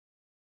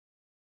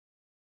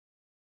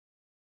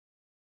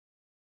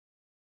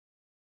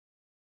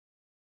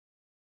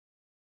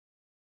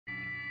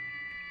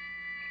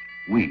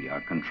We are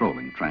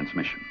controlling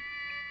transmission.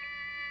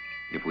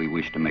 If we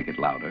wish to make it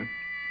louder,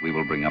 we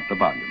will bring up the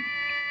volume.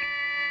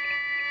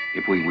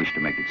 If we wish to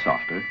make it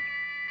softer,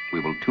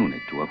 we will tune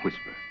it to a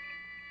whisper.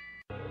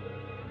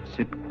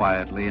 Sit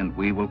quietly and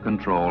we will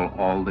control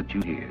all that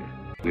you hear.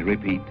 We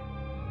repeat,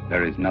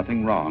 there is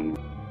nothing wrong.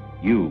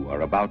 You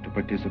are about to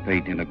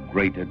participate in a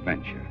great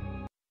adventure.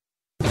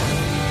 We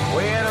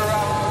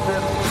interrupt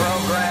this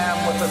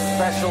program with a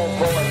special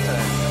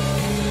bulletin.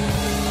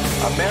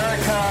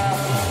 America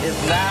is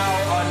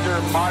now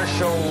under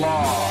martial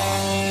law.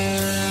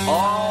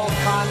 All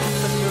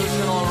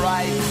constitutional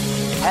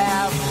rights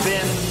have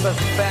been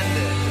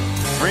suspended.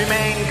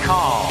 Remain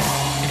calm.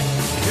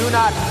 Do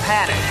not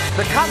panic.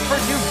 The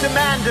comfort you've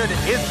demanded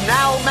is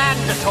now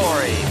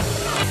mandatory.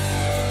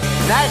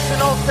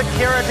 National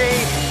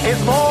security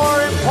is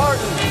more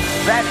important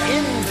than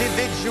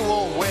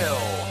individual will.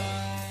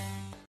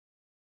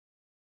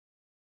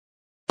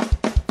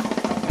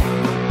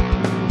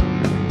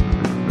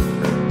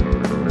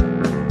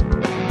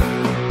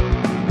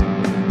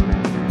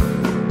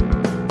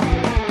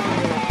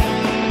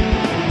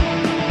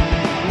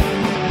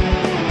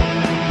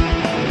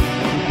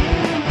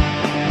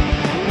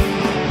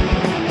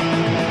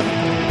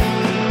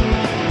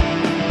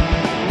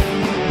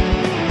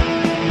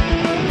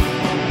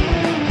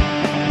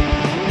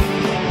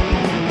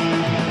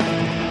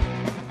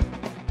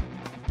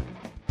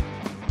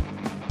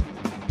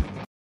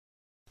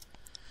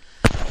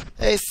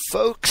 Hey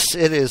folks,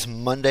 it is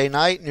Monday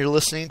night and you're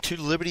listening to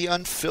Liberty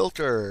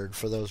Unfiltered.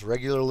 For those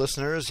regular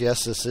listeners,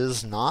 yes, this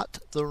is not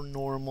the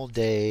normal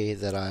day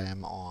that I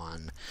am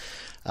on.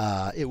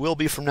 It will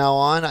be from now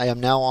on. I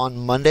am now on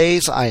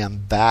Mondays. I am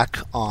back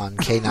on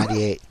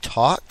K98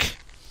 Talk.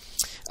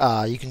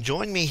 You can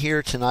join me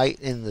here tonight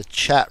in the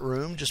chat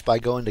room just by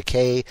going to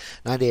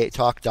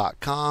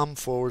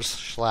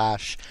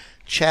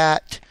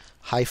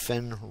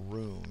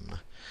k98talk.com/chat-room.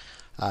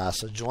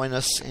 So join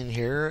us in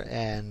here,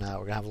 and we're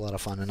going to have a lot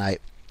of fun tonight.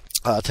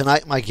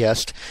 Tonight, my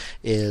guest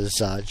is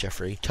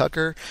Jeffrey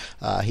Tucker.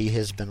 He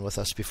has been with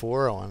us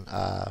before. I want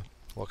to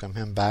welcome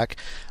him back.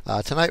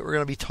 Tonight, we're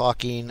going to be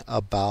talking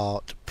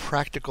about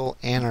practical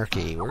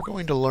anarchy. We're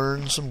going to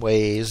learn some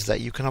ways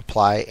that you can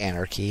apply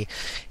anarchy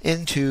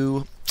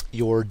into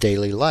your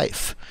daily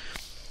life.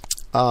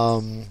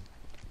 A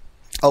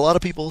lot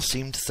of people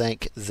seem to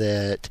think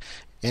that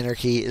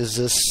anarchy is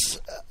this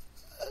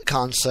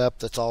concept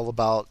that's all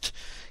about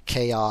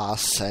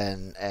chaos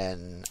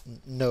and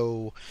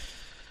no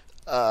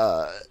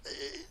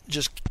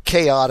just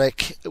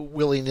chaotic,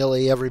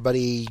 willy-nilly,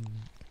 everybody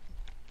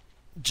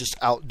just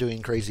out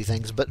doing crazy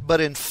things.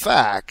 But in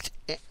fact,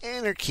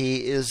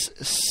 anarchy is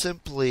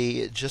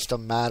simply just a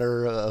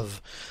matter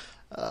of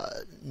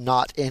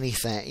not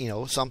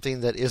anything,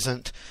 something that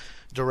isn't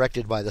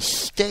directed by the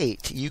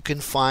state. You can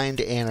find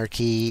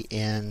anarchy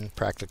in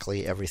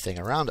practically everything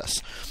around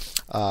us.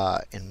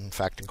 In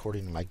fact,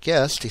 according to my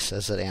guest, he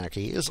says that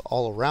anarchy is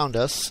all around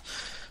us,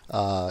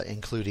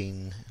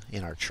 including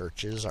in our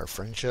churches, our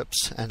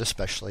friendships, and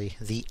especially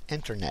the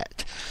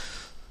internet.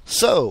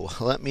 So,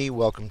 let me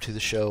welcome to the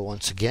show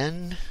once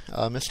again,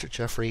 Mr.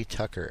 Jeffrey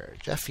Tucker.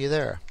 Jeff, you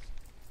there?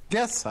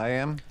 Yes, I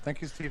am.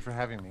 Thank you, Steve, for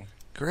having me.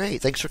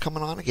 Great. Thanks for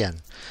coming on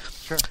again.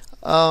 Sure.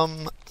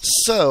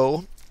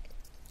 So,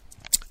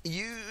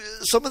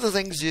 some of the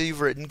things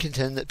you've written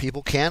contend that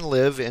people can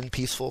live in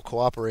peaceful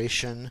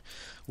cooperation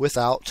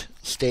without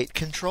state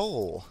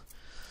control.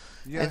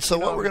 Yeah, and so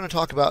what we're going to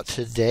talk about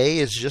today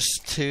is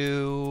just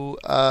to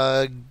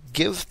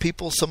give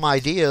people some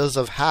ideas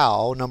of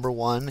how, number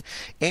one,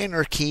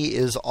 anarchy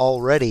is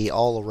already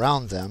all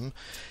around them,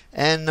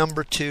 and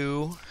number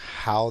two,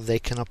 how they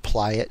can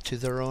apply it to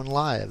their own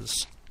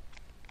lives.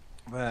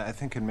 Well, I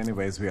think in many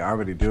ways we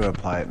already do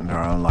apply it in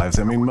our own lives.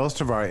 I mean,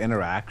 most of our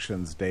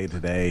interactions day to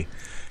day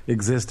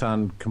exist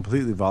on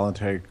completely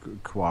voluntary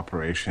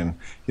cooperation.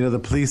 The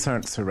police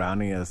aren't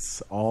surrounding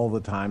us all the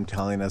time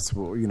telling us,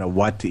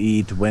 what to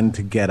eat, when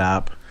to get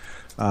up,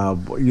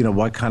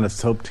 what kind of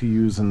soap to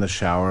use in the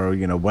shower,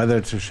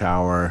 whether to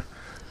shower,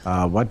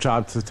 what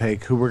job to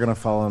take, who we're going to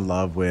fall in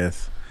love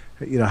with,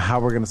 how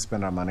we're going to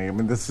spend our money. I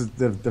mean, this is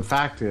the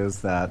fact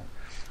is that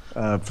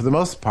for the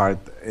most part,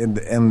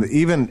 and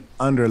even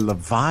under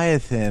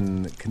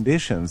Leviathan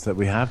conditions that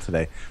we have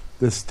today,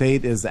 the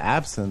state is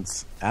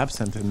absent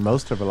in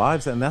most of our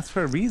lives, and that's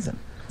for a reason.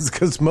 It's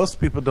because most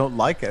people don't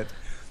like it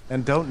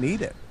and don't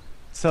need it.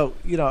 So,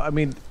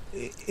 I'm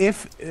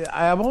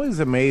always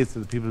amazed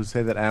at the people who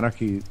say that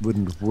anarchy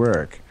wouldn't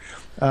work,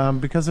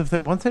 because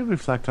once they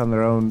reflect on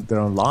their own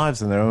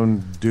lives and their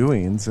own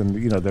doings,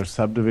 and their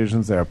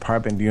subdivisions, their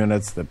apartment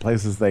units, the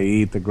places they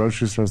eat, the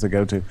grocery stores they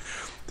go to,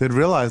 they'd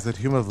realize that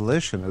human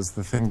volition is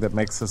the thing that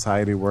makes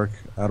society work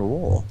at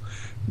all.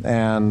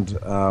 And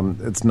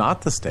it's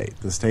not the state.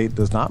 The state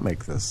does not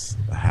make this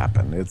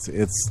happen.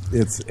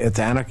 It's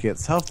anarchy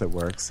itself that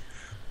works.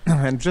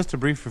 And just a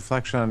brief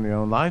reflection on your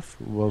own life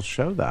will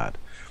show that.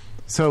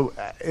 So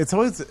it's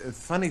always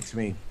funny to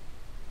me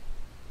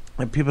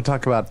when people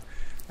talk about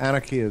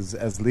anarchy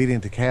as leading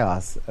to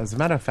chaos. As a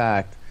matter of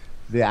fact,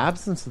 the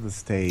absence of the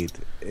state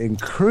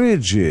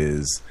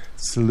encourages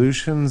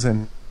solutions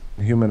and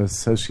human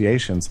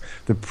associations.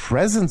 The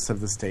presence of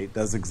the state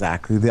does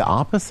exactly the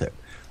opposite.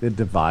 It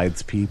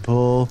divides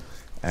people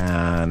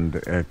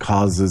and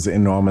causes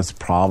enormous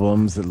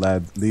problems. It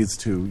leads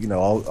to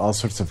all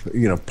sorts of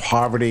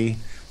poverty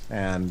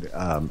and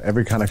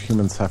every kind of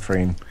human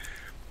suffering.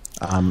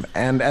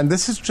 And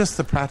this is just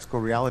the practical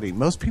reality.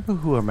 Most people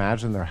who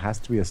imagine there has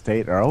to be a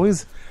state are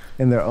always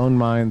in their own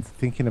minds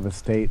thinking of a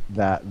state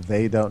that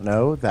they don't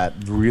know, that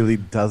really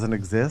doesn't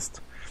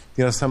exist.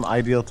 Some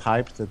ideal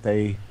type that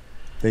they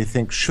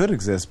think should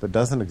exist but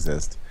doesn't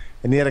exist.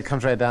 And yet it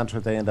comes right down to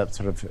it. They end up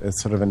sort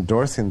of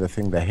endorsing the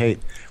thing they hate.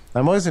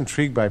 I'm always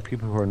intrigued by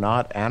people who are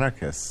not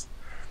anarchists,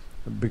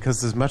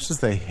 because as much as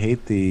they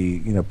hate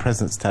the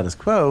present status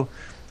quo,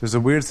 there's a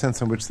weird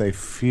sense in which they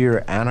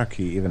fear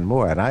anarchy even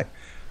more. And I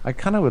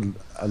kind of would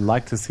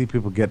like to see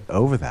people get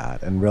over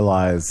that and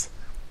realize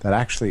that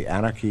actually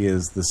anarchy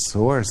is the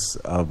source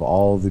of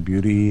all the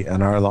beauty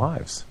in our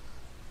lives.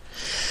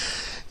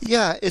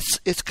 Yeah,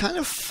 it's kind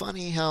of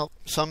funny how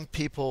some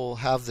people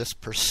have this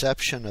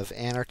perception of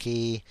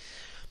anarchy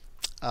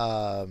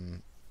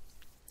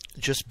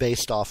just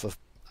based off of,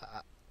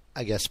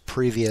 I guess,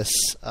 previous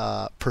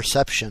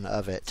perception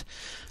of it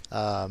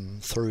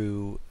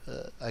through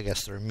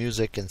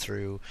music and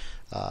through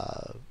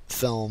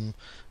film,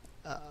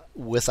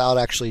 without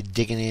actually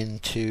digging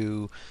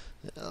into,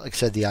 like I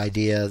said, the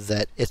idea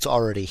that it's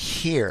already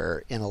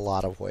here in a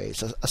lot of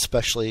ways,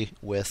 especially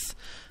with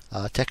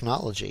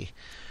technology.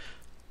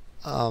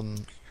 Well,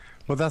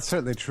 that's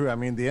certainly true. I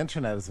mean, the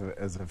internet is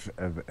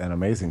an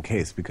amazing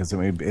case, because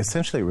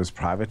essentially it was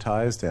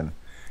privatized in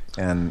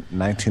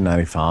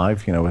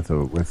 1995. With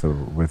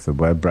the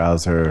web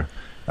browser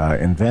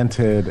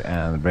invented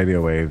and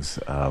radio waves,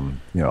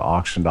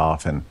 auctioned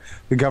off, and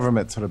the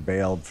government sort of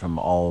bailed from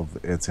all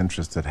of its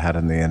interest it had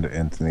in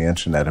the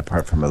internet,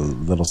 apart from a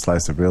little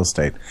slice of real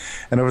estate.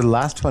 And over the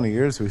last 20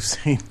 years, we've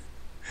seen,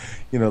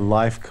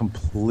 life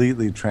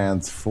completely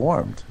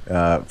transformed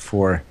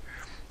for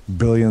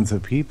billions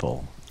of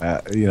people.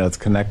 It's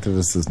connected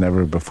us as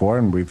never before,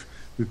 and we've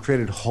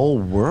created whole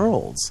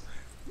worlds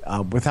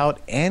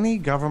without any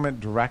government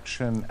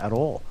direction at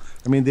all.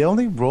 I mean, the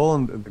only role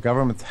the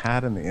government's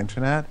had in the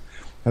internet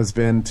has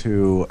been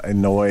to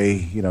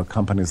annoy,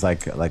 companies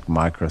like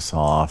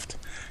Microsoft,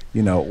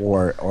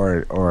 or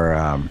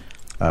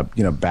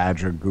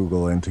badger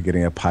Google into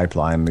getting a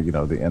pipeline, the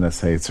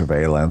NSA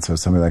surveillance or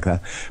something like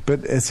that.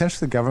 But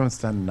essentially, the government's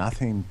done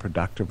nothing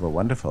productive or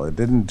wonderful. It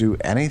didn't do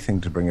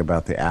anything to bring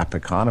about the app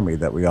economy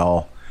that we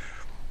all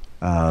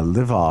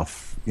live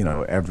off,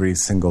 every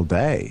single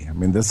day. I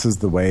mean, this is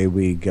the way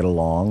we get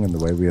along and the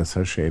way we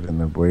associate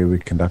and the way we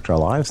conduct our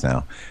lives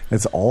now.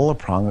 It's all a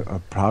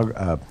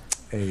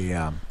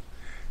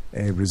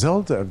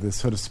result of this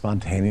sort of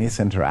spontaneous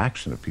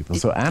interaction of people.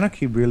 So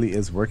anarchy really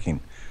is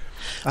working.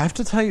 I have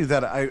to tell you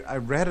that I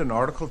read an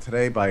article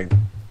today by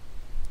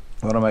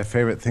one of my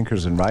favorite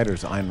thinkers and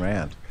writers, Ayn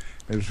Rand.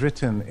 It was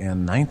written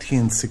in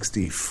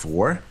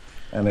 1964,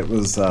 and it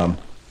was a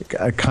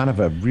kind of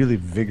a really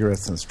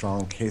vigorous and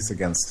strong case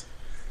against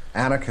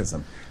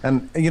anarchism.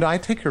 And, I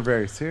take her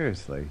very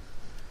seriously.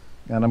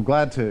 And I'm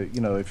glad to,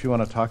 if you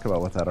want to talk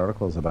about what that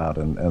article is about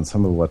and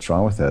some of what's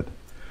wrong with it.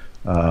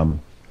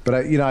 But,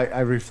 I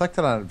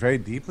reflected on it very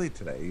deeply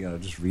today,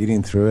 just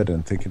reading through it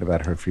and thinking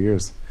about her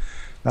fears.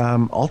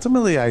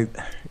 Ultimately,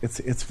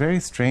 it's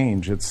very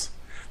strange. There's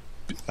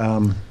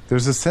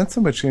a sense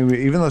in which,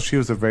 even though she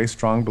was a very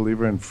strong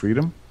believer in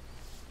freedom,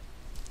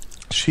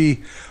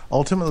 she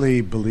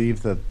ultimately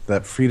believed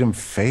that freedom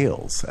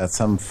fails at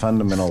some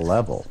fundamental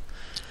level.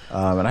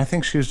 And I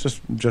think she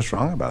was just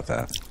wrong about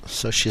that.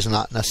 So she's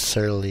not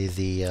necessarily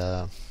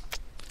the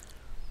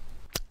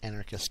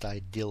anarchist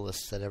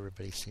idealist that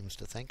everybody seems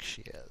to think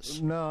she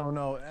is.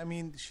 No. I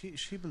mean,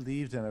 she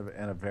believed in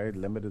a very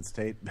limited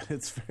state, but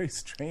it's very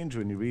strange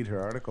when you read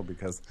her article,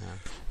 because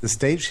the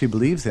state she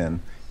believes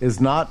in is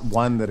not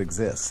one that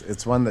exists.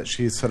 It's one that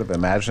she's sort of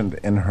imagined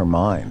in her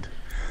mind.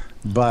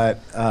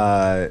 But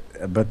the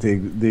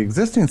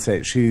existing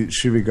state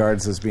she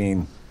regards as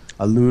being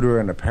a looter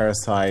and a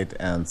parasite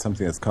and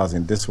something that's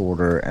causing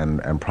disorder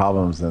and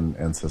problems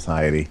in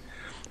society.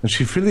 And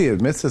she freely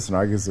admits this and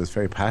argues this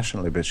very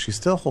passionately, but she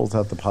still holds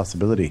out the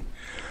possibility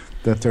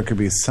that there could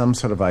be some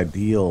sort of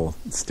ideal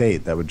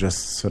state that would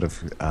just sort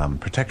of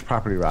protect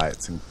property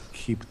rights and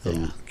keep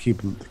the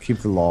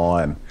law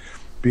and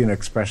be an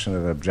expression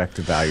of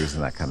objective values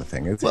and that kind of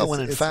thing. When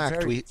in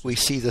fact we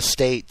see the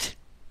state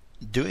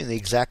doing the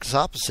exact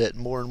opposite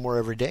more and more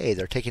every day.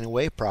 They're taking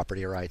away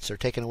property rights. They're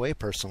taking away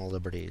personal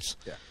liberties.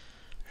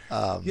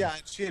 Yeah,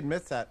 she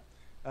admits that.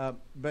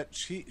 But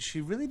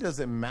she really does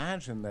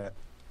imagine that.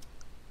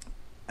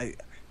 I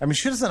mean,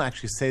 she doesn't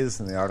actually say this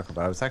in the article,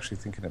 but I was actually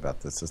thinking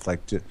about this. It's like,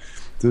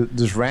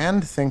 does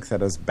Rand think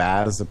that as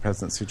bad as the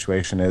present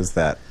situation is,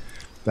 that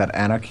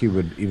anarchy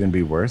would even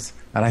be worse?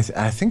 And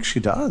I think she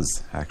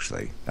does,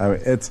 actually. I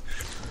mean, it's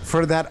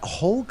for that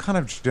whole kind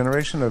of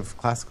generation of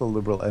classical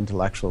liberal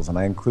intellectuals, and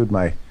I include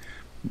my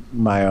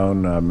my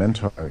own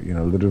mentor,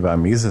 Ludwig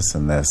Mises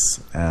in this,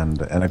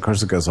 and of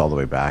course it goes all the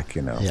way back,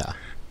 Yeah.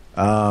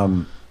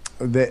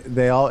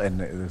 They all, and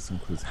this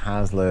includes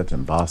Hazlitt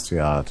and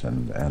Bastiat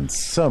and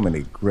so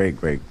many great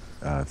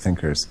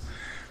thinkers.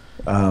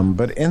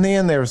 But in the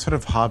end, they were sort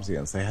of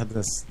Hobbesians. They had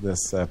this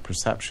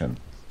perception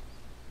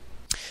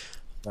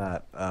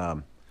that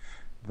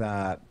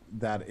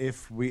that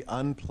if we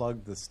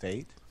unplugged the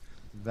state,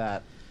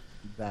 that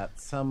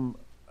some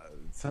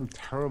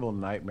terrible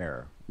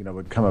nightmare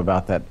would come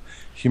about that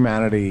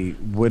humanity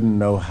wouldn't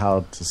know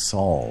how to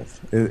solve.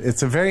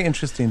 It's a very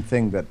interesting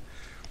thing that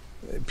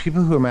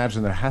people who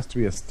imagine there has to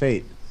be a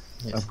state,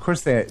 yes, of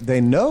course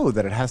they know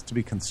that it has to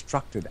be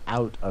constructed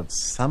out of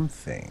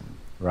something,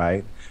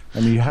 right?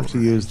 I mean, you have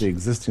to use the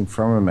existing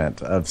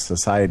firmament of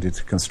society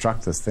to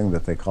construct this thing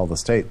that they call the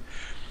state.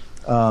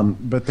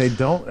 But they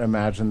don't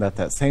imagine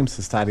that same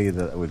society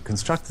that would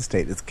construct the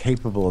state is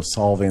capable of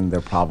solving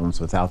their problems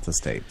without the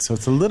state. So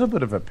it's a little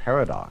bit of a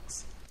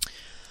paradox.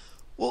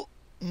 Well,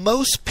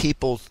 most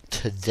people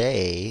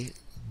today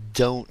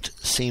don't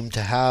seem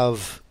to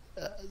have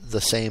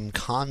the same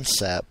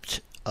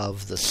concept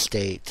of the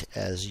state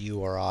as you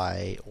or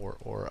I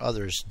or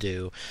others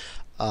do.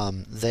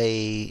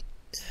 They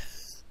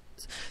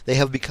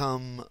have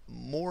become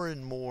more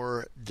and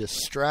more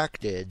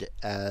distracted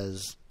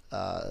as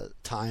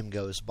time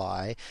goes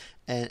by,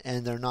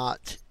 and they're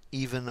not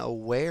even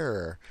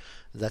aware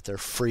that their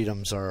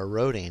freedoms are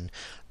eroding.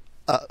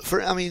 For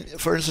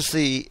instance,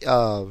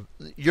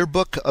 your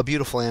book, A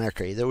Beautiful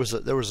Anarchy, there was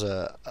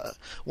a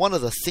one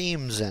of the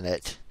themes in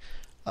it.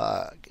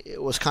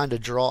 It was kind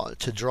of draw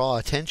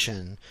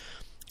attention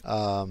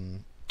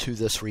to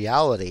this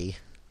reality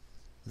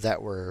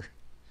that we're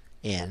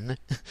in,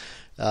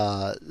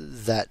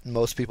 that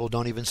most people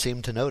don't even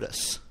seem to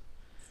notice.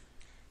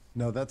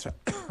 No, that's right.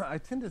 I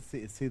tend to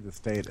see the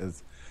state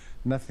as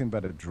nothing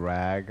but a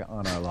drag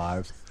on our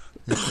lives.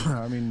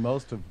 I mean,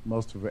 most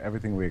of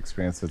everything we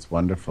experience that's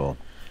wonderful.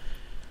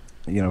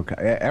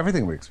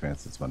 Everything we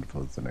experience that's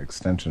wonderful is an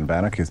extension of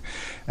anarchies.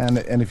 And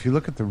if you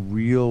look at the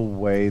real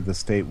way the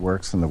state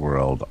works in the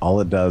world,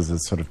 all it does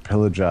is sort of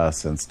pillage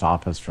us and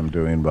stop us from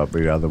doing what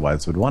we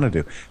otherwise would want to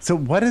do. So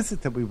what is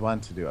it that we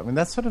want to do? I mean,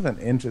 that's sort of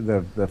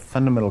the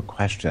fundamental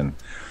question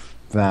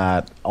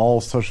that all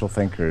social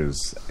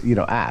thinkers,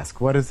 ask.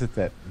 What is it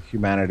that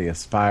humanity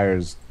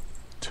aspires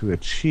to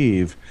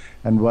achieve,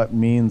 and what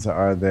means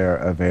are there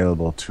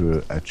available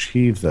to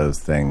achieve those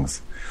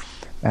things?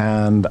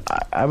 And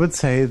I would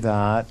say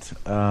that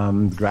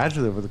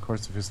gradually over the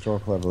course of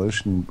historical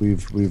evolution,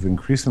 we've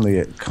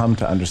increasingly come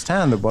to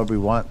understand that what we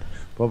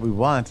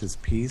want is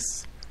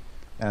peace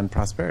and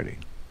prosperity,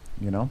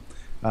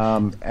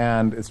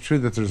 and it's true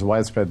that there's a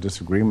widespread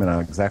disagreement on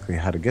exactly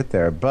how to get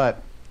there,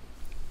 but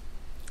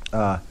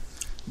to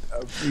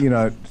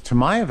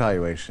my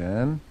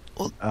evaluation,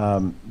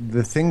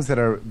 the things that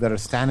are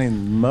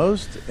standing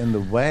most in the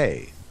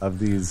way of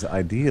these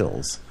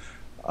ideals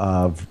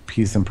of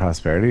peace and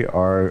prosperity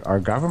are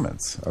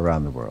governments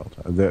around the world.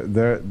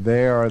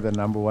 They are the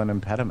number one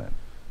impediment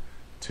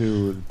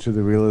to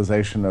the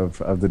realization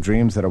of the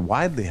dreams that are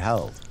widely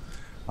held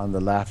on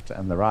the left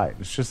and the right.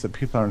 It's just that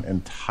people aren't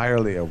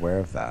entirely aware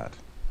of that.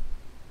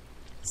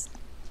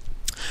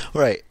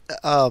 Right.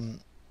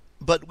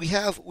 But we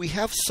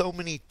have so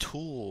many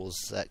tools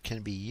that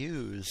can be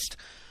used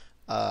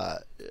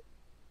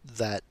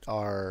that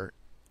are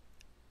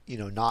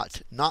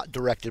not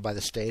directed by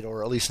the state,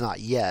 or at least not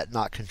yet,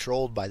 not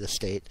controlled by the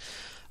state.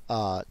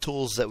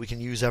 Tools that we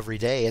can use every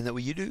day, and that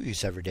we do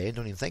use every day, and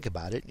don't even think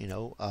about it.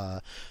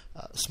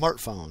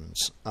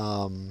 Smartphones.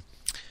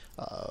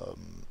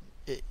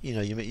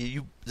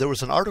 There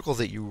was an article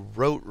that you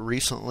wrote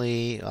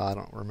recently. I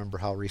don't remember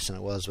how recent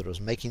it was, but it was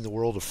 "Making the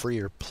World a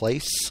Freer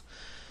Place,"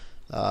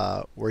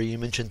 where you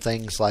mentioned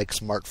things like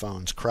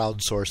smartphones,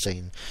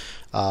 crowdsourcing,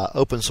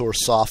 open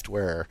source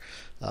software,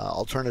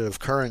 alternative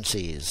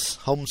currencies,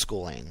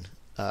 homeschooling.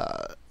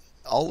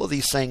 All of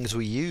these things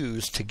we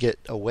use to get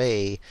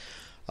away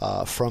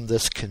from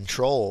this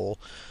control.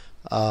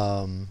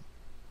 And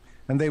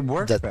they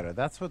work better.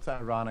 That's what's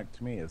ironic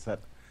to me, is that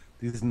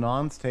these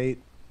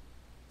non-state,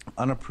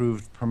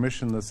 unapproved,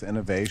 permissionless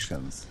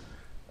innovations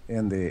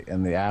in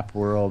the app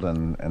world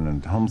and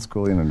in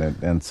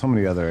homeschooling and so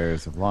many other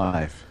areas of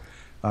life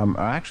are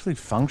actually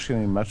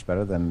functioning much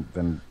better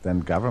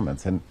than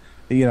governments. And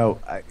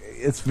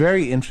it's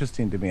very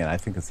interesting to me, and I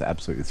think it's the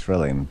absolutely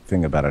thrilling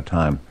thing about our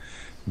time,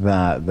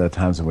 that the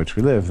times in which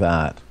we live,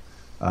 that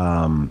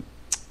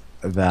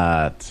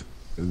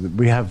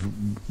we have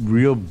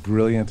real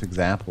brilliant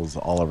examples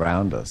all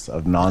around us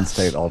of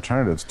non-state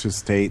alternatives to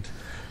state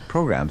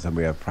programs. And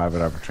we have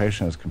private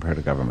arbitration as compared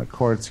to government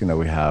courts.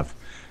 We have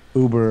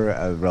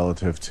Uber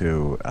relative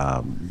to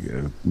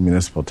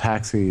municipal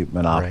taxi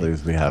monopolies.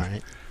 Right. We have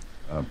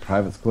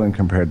private schooling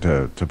compared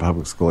to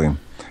public schooling,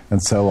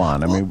 and so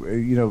on. I mean,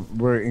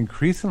 we're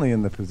increasingly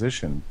in the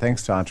position,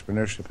 thanks to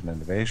entrepreneurship and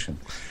innovation,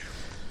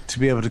 to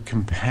be able to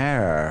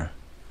compare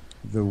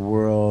the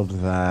world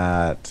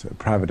that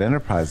private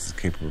enterprise is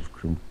capable of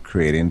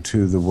creating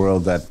to the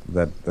world that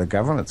the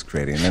government's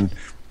creating,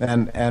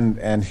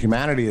 and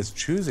humanity is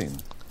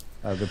choosing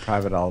the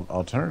private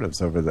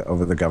alternatives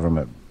over the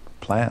government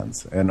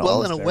plans, and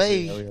well, almost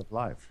every area of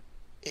life.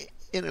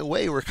 In a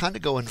way, we're kind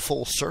of going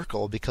full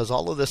circle because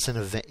all of this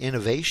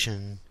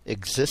innovation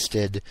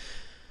existed.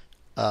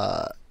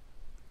 I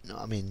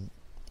mean,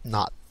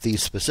 not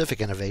these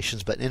specific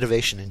innovations, but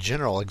innovation in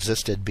general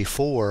existed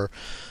before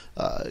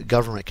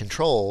government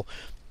control.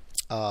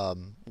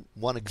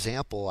 One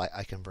example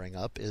I can bring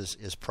up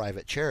is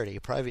private charity.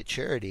 Private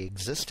charity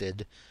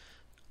existed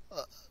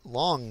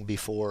long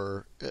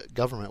before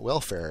government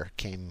welfare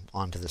came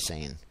onto the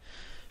scene,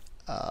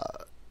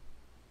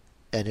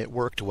 and it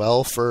worked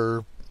well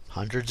for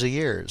hundreds of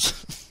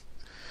years.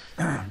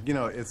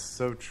 It's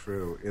so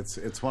true.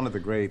 It's one of the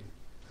great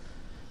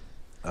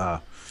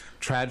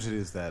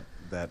tragedies that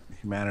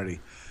humanity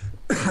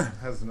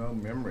has no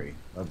memory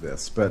of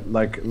this. But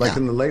like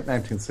in the late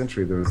 19th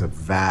century, there was a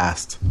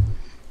vast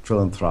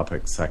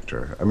philanthropic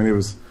sector. I mean, it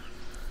was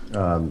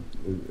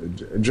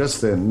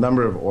just the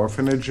number of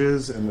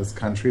orphanages in this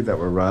country that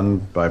were run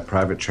by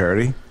private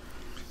charity,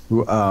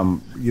 who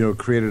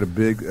created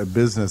a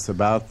business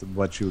about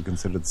what you would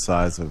consider the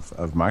size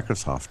of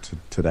Microsoft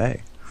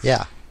today.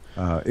 Yeah.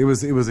 It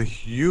was a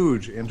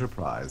huge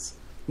enterprise,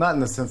 not in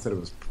the sense that it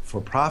was for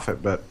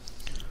profit, but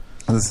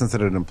in the sense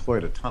that it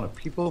employed a ton of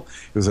people.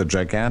 It was a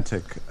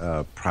gigantic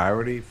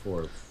priority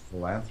for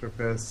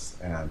philanthropists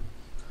and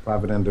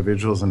private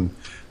individuals and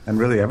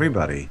really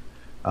everybody.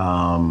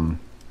 And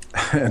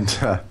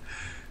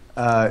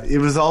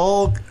it was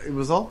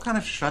all kind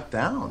of shut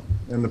down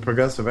in the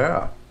progressive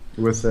era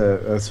with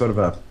a sort of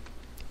a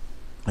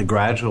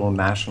gradual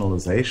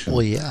nationalization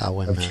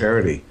of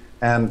charity.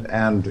 And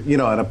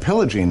a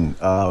pillaging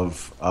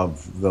of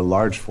the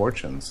large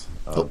fortions.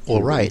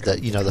 Right.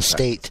 The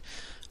state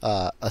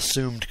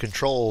assumed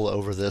control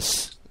over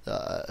this.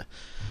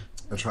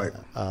 That's right.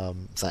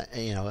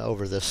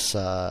 Over this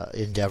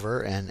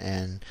endeavor,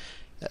 and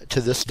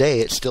to this day,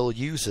 it still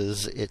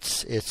uses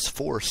its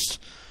force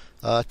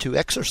to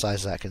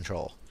exercise that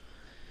control.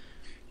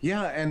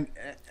 Yeah, and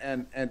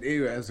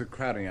as a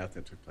crowding out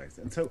that took place,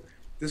 and so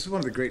this is one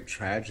of the great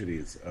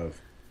tragedies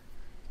of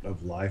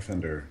life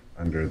under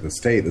the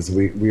state is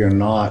we are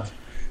not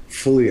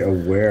fully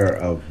aware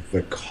of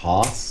the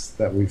costs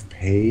that we've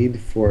paid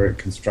for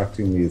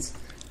constructing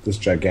this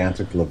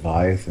gigantic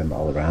leviathan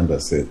all around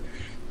us.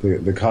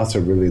 The costs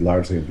are really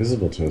largely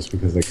invisible to us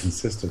because they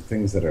consist of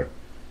things that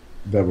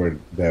were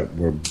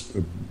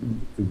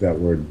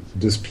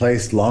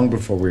displaced long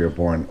before we were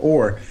born,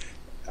 or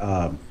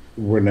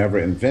were never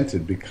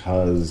invented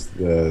because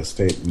the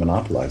state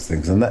monopolized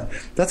things. And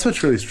that's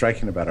what's really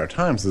striking about our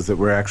times, is that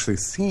we're actually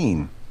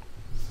seeing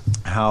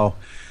how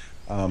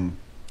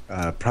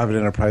private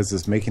enterprise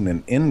is making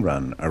an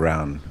in-run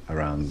around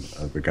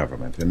the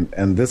government,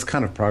 and this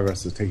kind of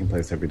progress is taking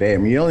place every day. I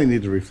mean, you only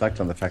need to reflect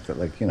on the fact that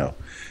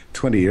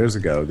 20 years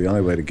ago, the only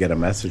way to get a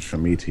message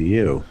from me to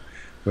you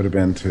would have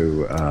been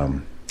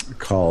to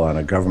call on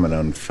a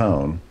government-owned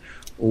phone,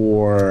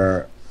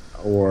 or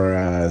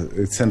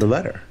send a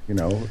letter,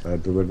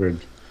 delivered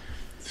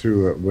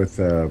through with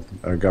a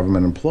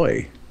government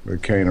employee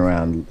carrying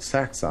around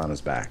sacks on his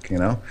back,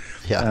 Yeah.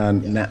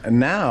 And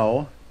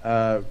now,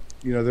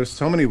 there's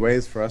so many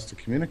ways for us to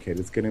communicate.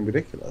 It's getting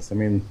ridiculous. I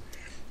mean,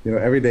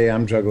 every day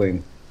I'm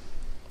juggling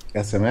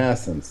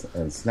SMS and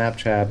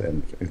Snapchat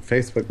and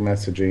Facebook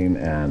messaging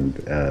and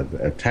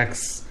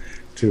texts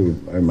to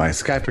my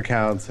Skype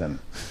accounts, and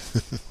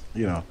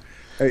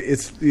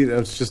it's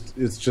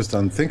just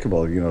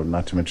unthinkable.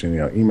 Not to mention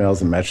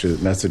emails and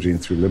messaging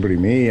through Liberty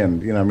Me,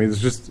 and it's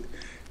just.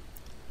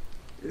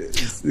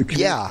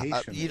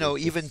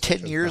 Even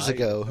 10 years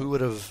ago, who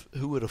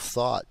would have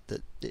thought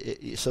that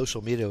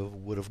social media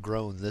would have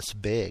grown this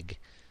big?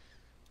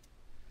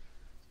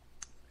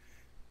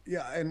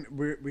 Yeah, and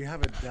we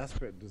have a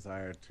desperate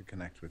desire to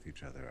connect with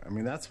each other. I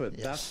mean, that's what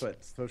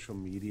social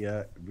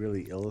media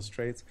really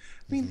illustrates.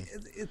 I mean,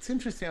 it's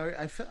interesting.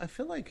 I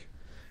feel like,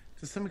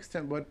 to some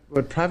extent,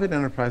 what private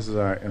enterprises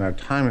are in our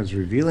time is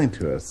revealing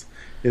to us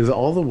is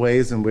all the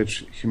ways in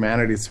which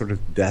humanity is sort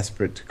of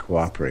desperate to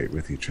cooperate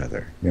with each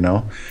other,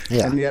 Yeah.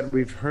 And yet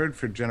we've heard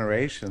for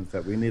generations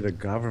that we need a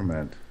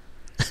government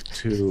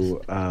to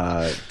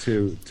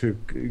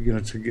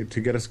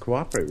get us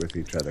cooperate with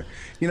each other,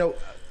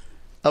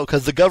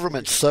 because the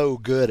government's so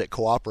good at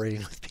cooperating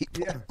with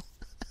people. Yeah.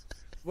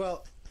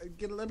 Well,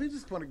 let me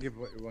just want to give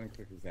one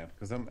quick example,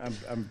 because I'm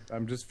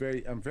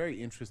very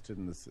interested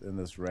in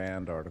this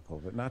Rand article,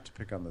 but not to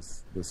pick on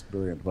this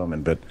brilliant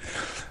woman, but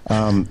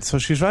so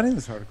she's writing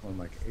this article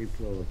in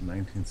April of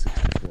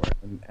 1964,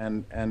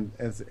 and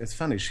it's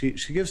funny.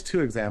 She gives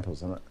two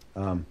examples.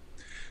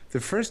 The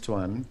first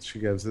one she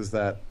gives is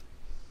that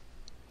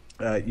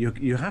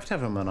you have to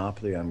have a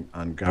monopoly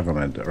on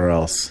government, or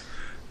else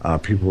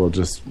people will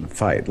just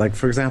fight. Like,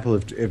 for example,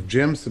 if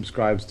Jim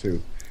subscribes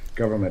to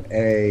government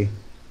A,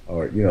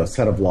 or a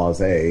set of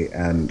laws A,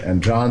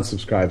 and John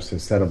subscribes to a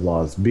set of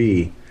laws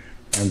B,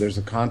 and there's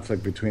a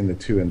conflict between the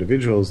two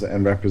individuals,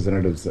 and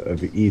representatives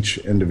of each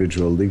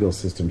individual legal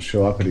system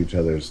show up at each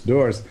other's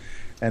doors,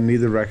 and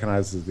neither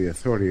recognizes the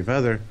authority of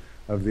the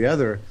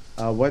other,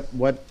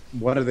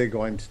 what are they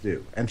going to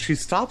do? And she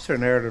stops her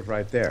narrative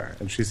right there,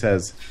 and she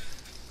says,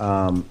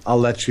 I'll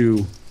let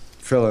you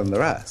fill in the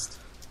rest.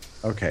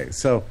 Okay,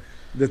 so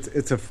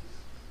that's a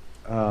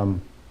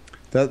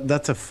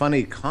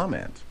funny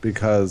comment,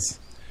 because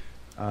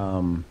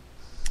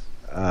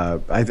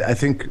I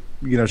think,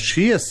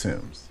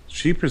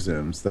 she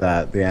presumes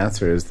that the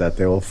answer is that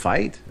they will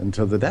fight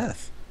until the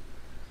death.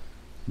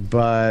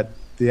 But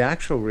the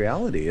actual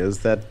reality is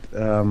that,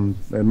 and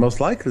most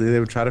likely, they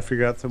would try to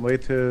figure out some way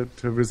to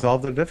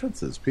resolve their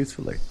differences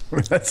peacefully.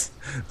 That's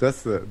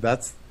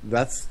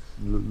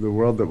the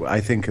world that I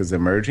think is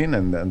emerging,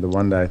 and the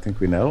one that I think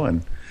we know,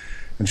 and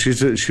she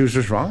was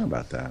just wrong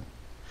about that.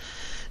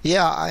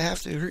 Yeah, I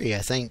have to agree. I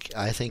think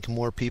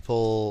more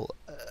people.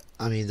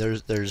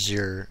 There's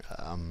your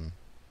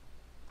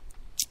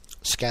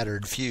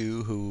scattered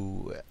few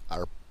who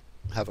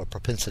have a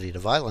propensity to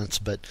violence,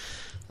 but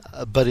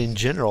in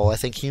general, I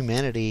think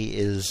humanity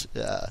is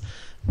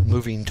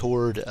moving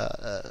toward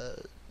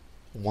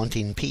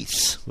wanting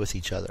peace with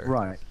each other.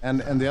 Right, and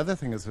the other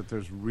thing is that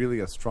there's really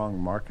a strong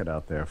market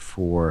out there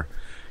for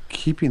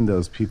keeping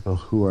those people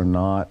who are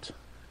not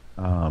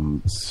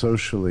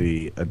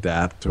socially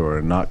adept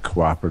or not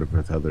cooperative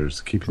with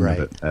others, keeping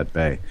them at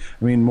bay.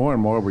 I mean, more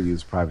and more we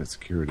use private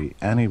security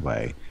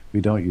anyway. We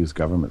don't use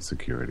government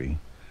security.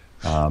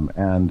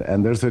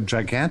 And there's a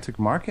gigantic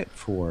market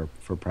for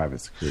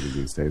private security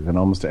these days. In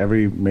almost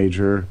every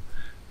major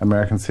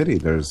American city,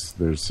 there's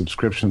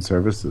subscription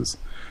services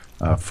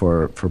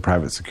for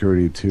private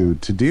security to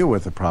deal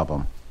with the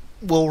problem.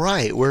 Well,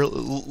 right.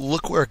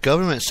 Look where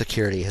government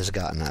security has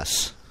gotten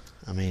us.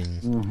 I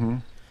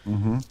mean...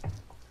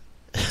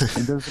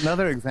 And there's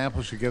another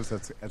example she gives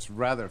that's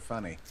rather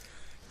funny.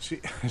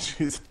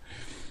 She's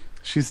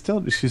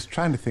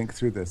trying to think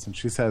through this, and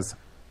she says,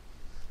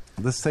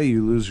 let's say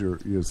you lose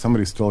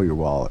somebody stole your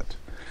wallet,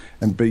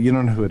 but you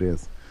don't know who it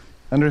is.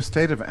 Under a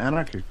state of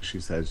anarchy, she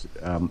says,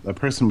 a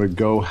person would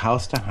go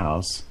house to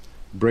house,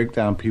 break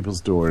down people's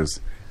doors,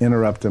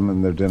 interrupt them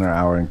in their dinner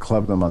hour, and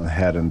club them on the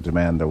head and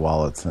demand their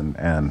wallets,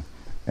 and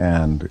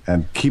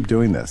keep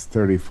doing this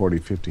 30, 40,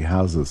 50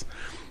 houses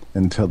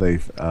until they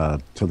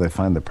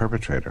find the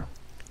perpetrator.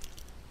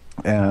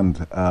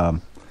 And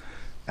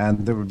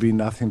there would be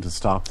nothing to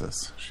stop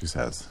this, she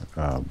says,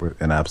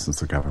 in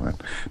absence of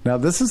government. Now,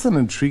 this is an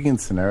intriguing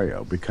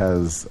scenario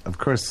because, of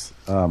course,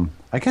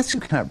 I guess you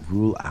can't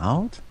rule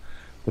out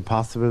the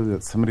possibility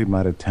that somebody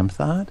might attempt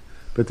that,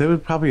 but they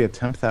would probably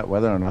attempt that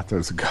whether or not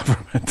there's a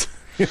government.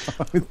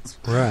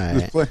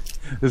 Right.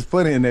 There's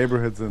plenty of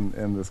neighborhoods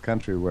in this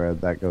country where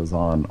that goes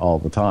on all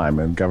the time,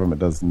 and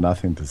government does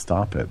nothing to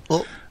stop it.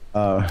 Well,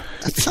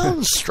 that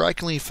sounds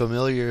strikingly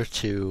familiar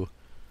to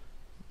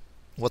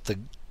what the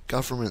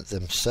government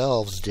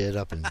themselves did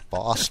up in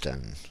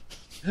Boston.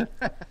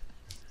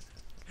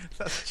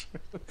 That's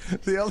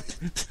true.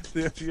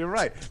 You're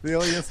right. The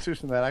only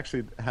institution that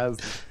actually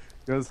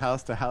goes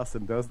house to house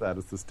and does that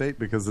is the state,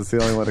 because it's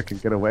the only one that can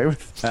get away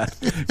with that.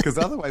 Because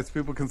otherwise,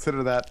 people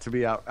consider that to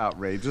be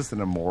outrageous and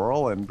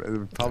immoral, and it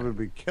would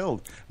probably be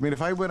killed. I mean,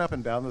 if I went up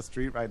and down the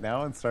street right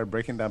now and started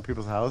breaking down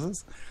people's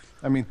houses,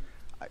 I mean,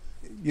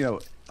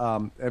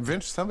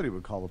 eventually somebody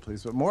would call the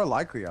police, but more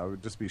likely I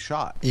would just be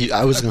shot.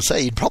 I was going to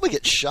say, you'd probably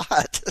get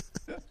shot.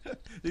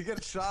 You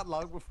get shot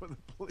long before the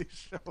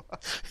police show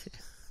up.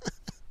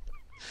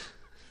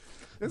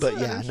 But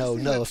yeah, no.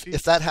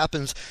 If that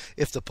happens,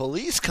 if the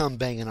police come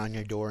banging on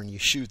your door and you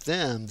shoot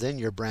them, then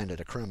you're branded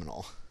a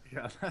criminal.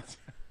 Yeah, that's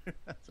right.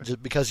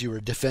 Just because you were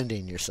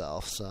defending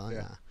yourself. So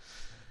yeah.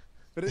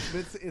 But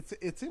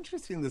it's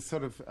interesting, this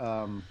sort of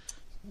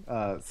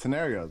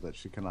scenario that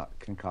she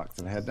concocts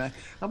in her head. And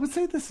I would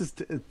say this is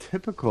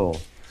typical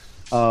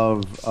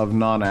of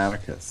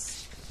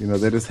non-anarchists.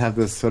 They just have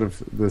this sort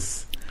of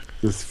this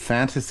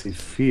fantasy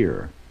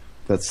fear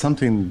that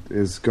something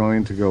is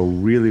going to go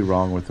really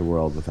wrong with the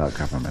world without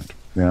government.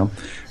 Yeah.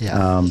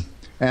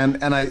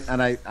 And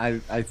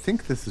I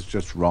think this is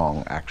just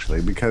wrong,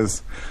 actually,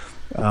 because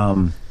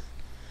and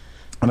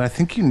I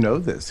think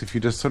this if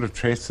you just sort of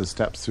trace the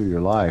steps through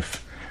your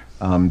life.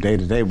 Day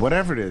to day,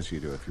 whatever it is you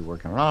do, if you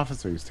work in an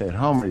office or you stay at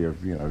home, or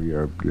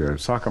you're a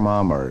soccer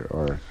mom,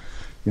 or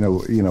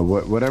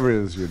whatever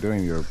it is you're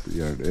doing, you're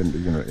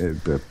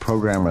a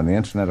programmer on the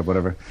internet or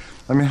whatever.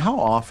 I mean, how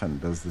often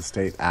does the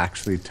state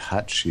actually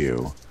touch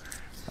you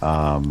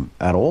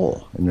at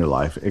all in your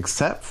life,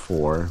 except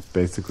for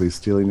basically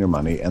stealing your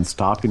money and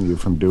stopping you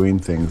from doing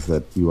things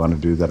that you want to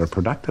do that are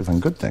productive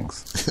and good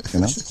things?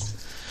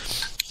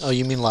 Oh,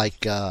 you mean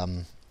like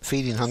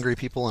feeding hungry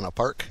people in a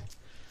park?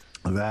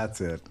 That's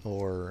it.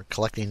 Or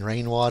collecting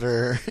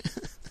rainwater.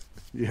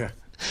 Yeah,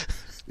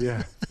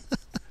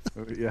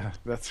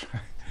 that's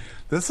right.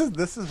 This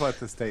is what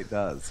the state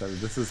does. I mean,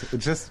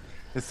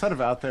 it's sort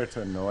of out there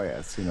to annoy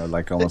us,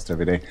 like almost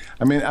every day.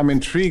 I mean, I'm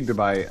intrigued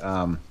by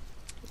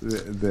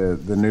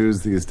the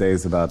news these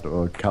days about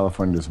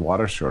California's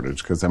water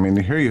shortage, because I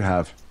mean, here you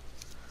have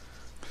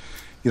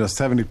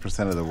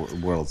 70% of the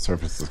world's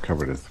surface is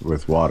covered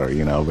with water,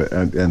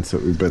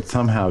 but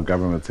somehow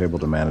government's able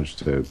to manage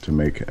to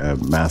make a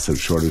massive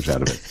shortage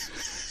out of it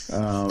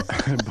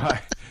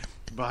by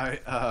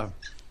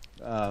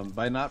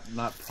not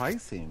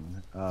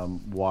pricing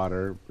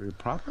water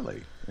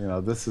properly.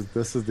 This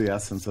is the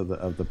essence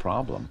of the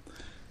problem,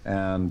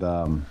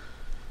 and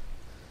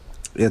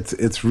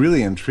it's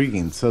really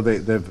intriguing. So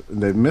they've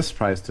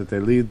mispriced it.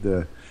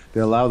 They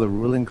allow the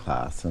ruling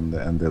class and the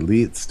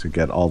elites to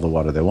get all the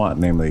water they want,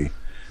 namely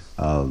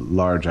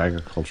large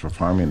agricultural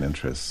farming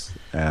interests,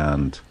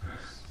 and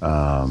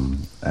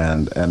then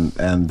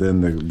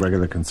the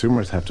regular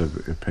consumers have to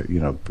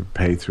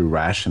pay through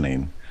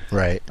rationing.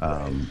 Right.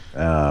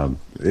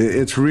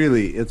 It's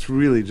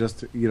really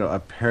just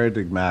a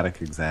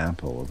paradigmatic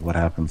example of what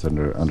happens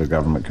under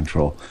government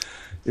control: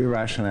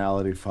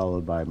 irrationality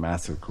followed by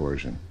massive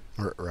coercion.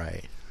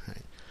 Right.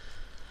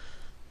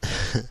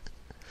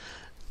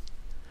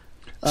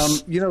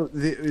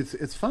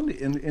 It's fun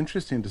and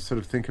interesting to sort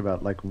of think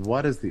about, like,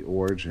 what is the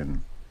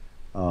origin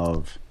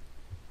of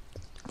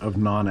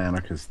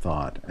non-anarchist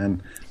thought.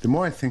 And the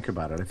more I think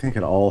about it, I think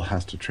it all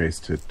has to trace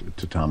to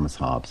Thomas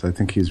Hobbes. I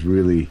think he's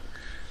really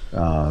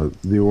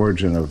the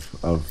origin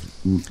of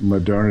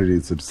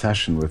modernity's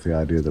obsession with the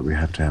idea that we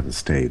have to have a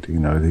state. He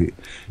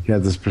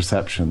had this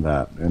perception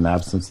that in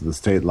absence of the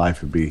state,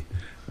 life would be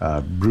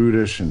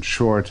brutish and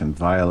short and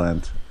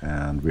violent,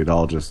 and we'd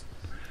all just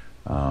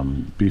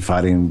be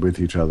fighting with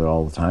each other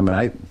all the time.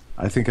 And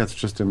I think that's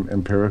just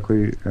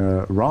empirically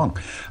wrong.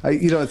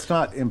 It's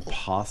not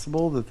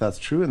impossible that that's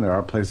true, and there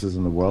are places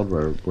in the world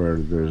where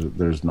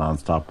there's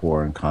nonstop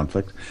war and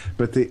conflict.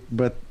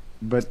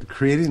 But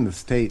creating the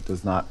state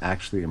does not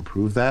actually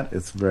improve that.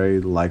 It's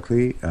very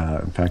likely,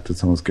 in fact,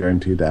 it's almost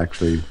guaranteed to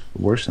actually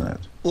worsen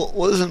it. Well,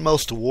 wasn't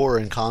most war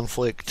and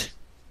conflict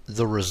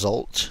the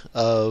result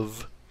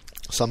of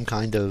some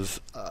kind of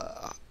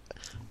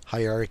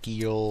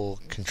hierarchical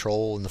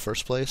control in the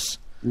first place?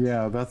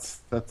 Yeah,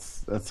 that's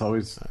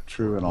always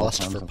true in all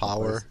lust times for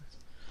power.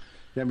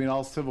 Yeah, I mean,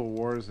 all civil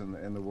wars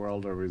in the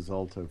world are a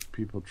result of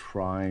people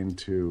trying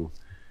to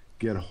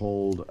get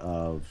hold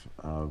of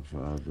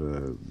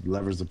the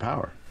levers of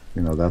power.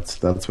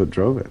 That's what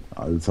drove it.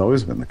 It's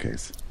always been the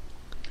case.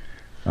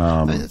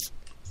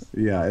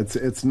 Yeah,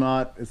 it's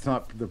not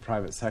the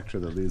private sector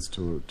that leads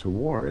to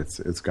war.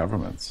 It's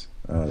governments.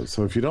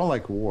 So if you don't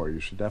like war, you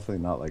should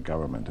definitely not like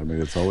government. I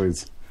mean, it's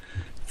always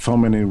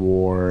fomenting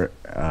war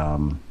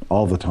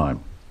all the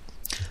time.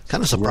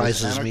 Kind of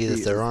surprises me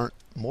that there aren't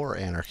more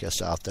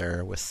anarchists out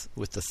there with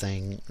the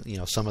thing.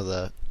 Some of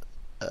the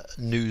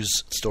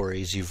news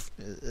stories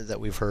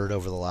that we've heard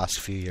over the last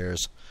few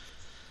years.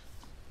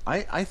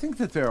 I think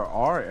that there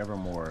are ever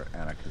more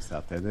anarchists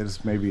out there. They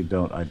just maybe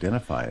don't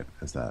identify it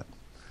as that.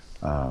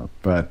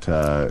 But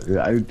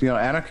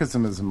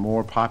anarchism is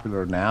more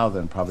popular now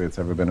than probably it's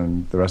ever been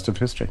in the rest of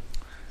history.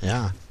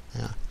 Yeah.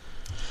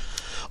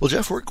 Well,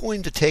 Jeff, we're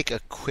going to take a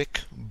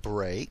quick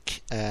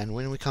break, and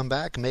when we come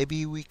back,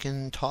 maybe we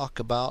can talk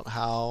about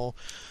how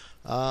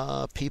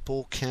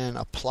people can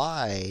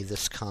apply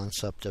this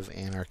concept of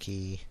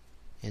anarchy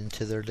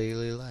into their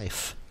daily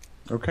life.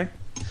 Okay.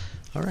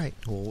 All right.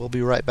 Well, we'll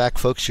be right back,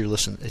 folks. You're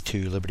listening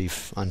to Liberty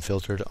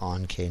Unfiltered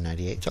on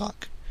K98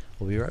 Talk.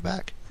 We'll be right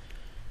back.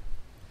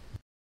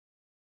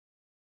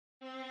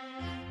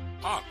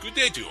 Good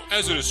day to you.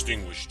 As a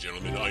distinguished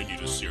gentleman, I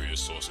need a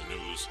serious source of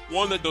news.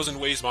 One that doesn't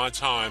waste my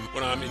time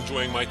when I'm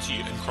enjoying my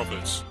tea and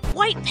crumpets.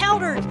 White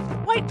powdered!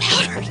 White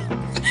powdered!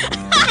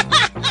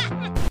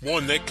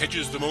 One that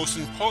catches the most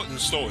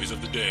important stories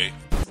of the day.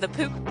 The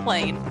poop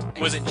plane.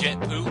 Was it jet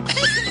poop?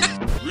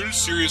 Real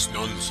serious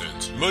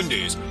nonsense.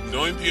 Mondays,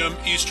 9 p.m.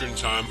 Eastern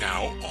Time,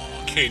 now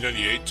on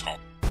K98 Talk.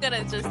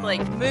 Gonna just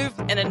move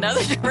in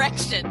another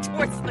direction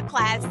towards the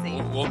classy.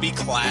 We'll be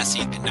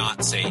classy and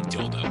not say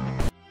dildo.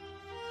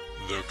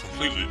 They're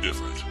completely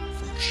different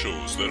from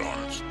shows that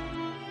aren't.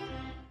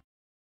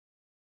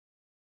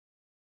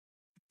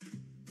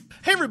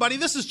 Hey everybody,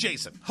 this is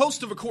Jason,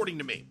 host of According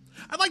to Me.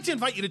 I'd like to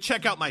invite you to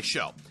check out my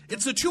show.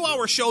 It's a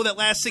 2-hour show that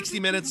lasts 60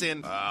 minutes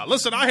and,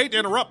 listen, I hate to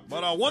interrupt,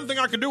 but one thing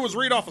I can do is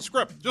read off a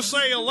script. Just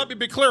say, let me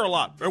be clear a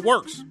lot. It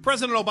works.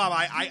 President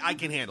Obama, I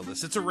can handle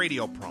this. It's a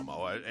radio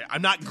promo.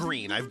 I'm not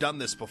green. I've done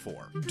this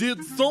before.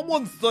 Did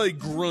someone say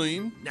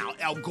green? Now,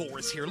 Al Gore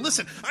is here.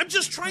 Listen, I'm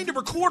just trying to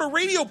record a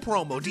radio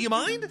promo. Do you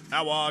mind?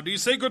 Now, do you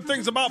say good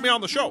things about me on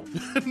the show?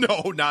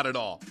 No, not at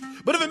all.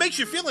 But if it makes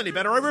you feel any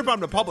better, I rip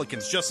on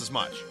Republicans just as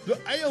much. The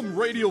AM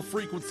radio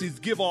frequencies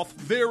give off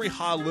very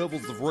high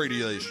levels of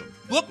radiation.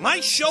 Look,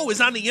 my show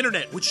is on the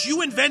internet, which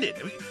you invented.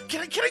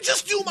 Can I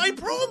just do my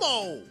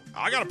promo?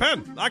 I got a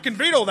pen. I can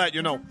veto that,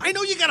 you know. I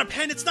know you got a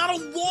pen. It's not a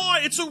law.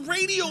 It's a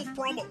radio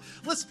promo.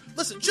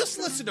 Listen, just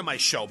listen to my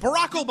show.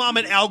 Barack Obama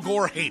and Al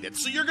Gore hate it,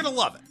 so you're going to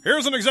love it.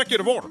 Here's an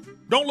executive order.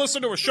 Don't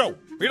listen to his show.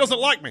 He doesn't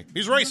like me.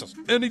 He's racist.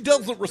 And he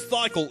doesn't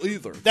recycle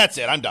either. That's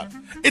it. I'm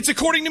done. It's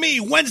According to Me,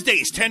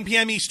 Wednesdays, 10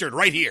 p.m. Eastern,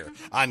 right here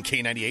on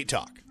K98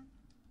 Talk.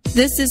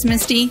 This is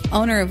Misty,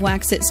 owner of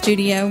Wax It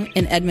Studio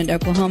in Edmond,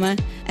 Oklahoma,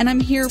 and I'm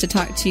here to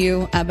talk to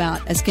you about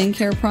a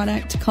skincare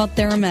product called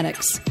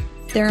Theramedics.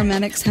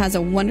 Theramedics has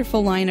a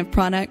wonderful line of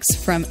products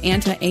from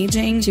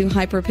anti-aging to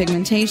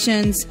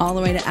hyperpigmentations all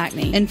the way to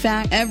acne. In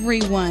fact,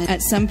 everyone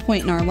at some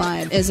point in our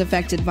life is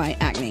affected by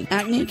acne.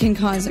 Acne can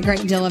cause a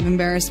great deal of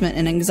embarrassment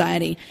and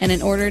anxiety, and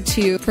in order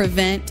to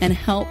prevent and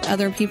help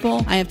other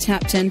people, I have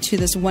tapped into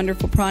this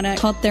wonderful product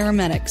called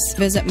Theramedics.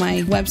 Visit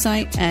my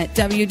website at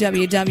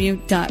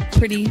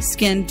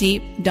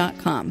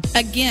www.prettyskindeep.com.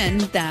 Again,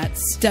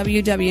 that's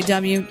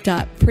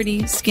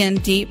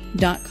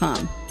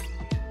www.prettyskindeep.com.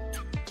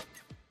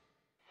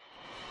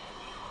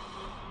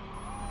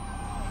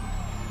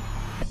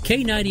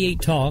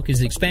 K98 Talk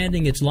is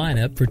expanding its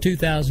lineup for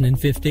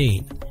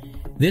 2015.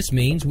 This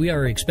means we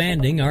are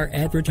expanding our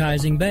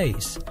advertising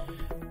base.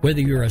 Whether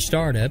you're a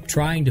startup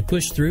trying to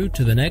push through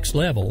to the next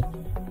level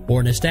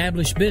or an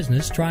established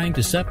business trying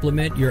to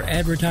supplement your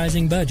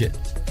advertising budget,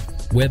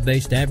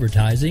 web-based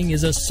advertising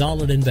is a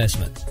solid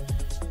investment.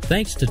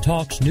 Thanks to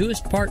Talk's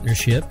newest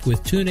partnership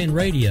with TuneIn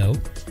Radio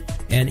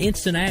and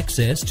instant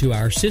access to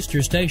our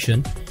sister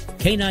station,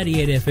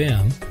 K98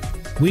 FM,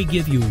 we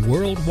give you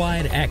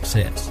worldwide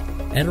access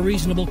at a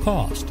reasonable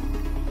cost.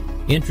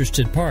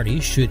 Interested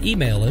parties should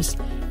email us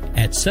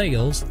at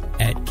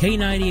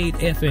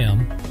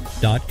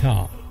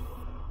sales@k98fm.com.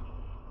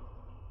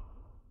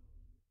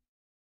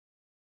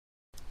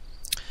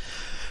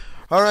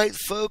 All right,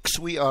 folks,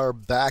 we are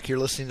back. You're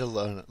listening to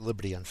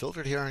Liberty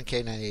Unfiltered here on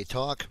K98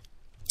 Talk.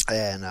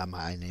 And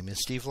my name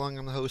is Steve Long.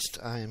 I'm the host.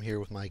 I am here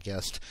with my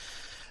guest,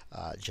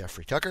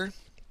 Jeffrey Tucker.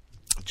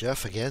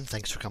 Jeff, again,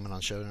 thanks for coming on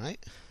the show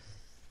tonight.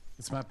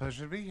 It's my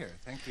pleasure to be here.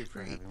 Thank you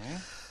for having me.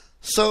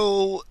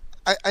 So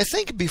I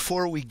think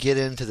before we get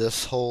into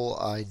this whole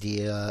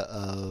idea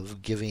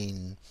of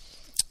giving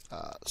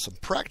some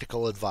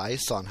practical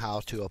advice on how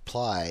to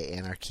apply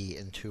anarchy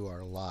into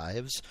our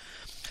lives,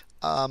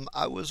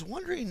 I was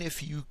wondering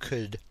if you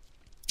could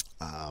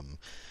kind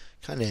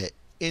of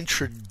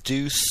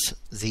introduce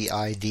the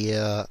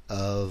idea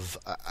of,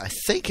 I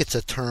think it's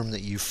a term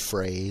that you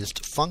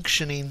phrased,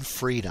 functioning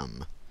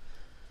freedom.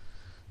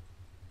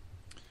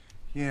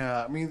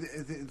 Yeah, I mean,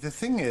 the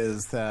thing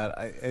is that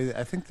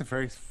I think the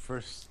first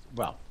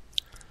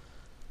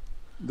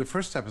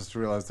step is to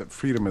realize that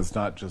freedom is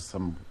not just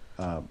some,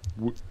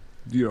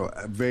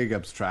 vague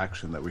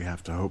abstraction that we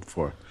have to hope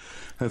for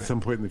at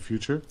some point in the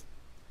future.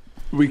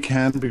 We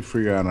can be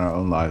free on our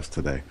own lives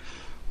today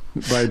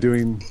by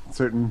doing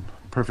certain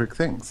perfect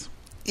things.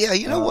 Yeah,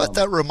 you know what?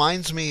 That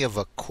reminds me of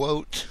a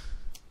quote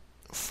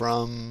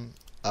from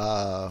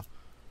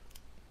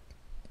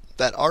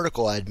that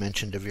article I had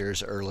mentioned of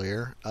yours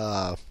earlier,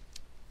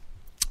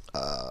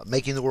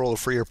 Making the World a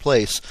Freer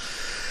Place.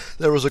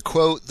 There was a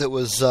quote that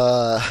was,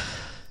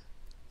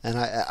 and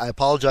I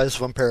apologize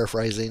if I'm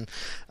paraphrasing,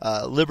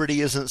 liberty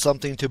isn't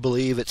something to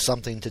believe, it's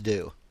something to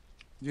do.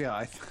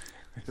 Yeah,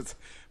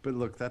 but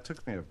look, that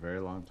took me a very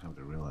long time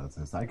to realize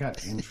this. I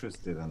got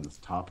interested in this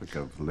topic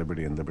of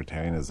liberty and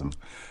libertarianism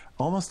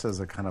almost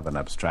as a kind of an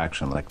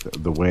abstraction, like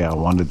the way I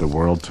wanted the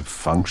world to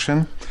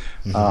function,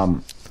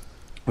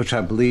 which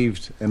I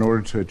believed in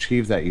order to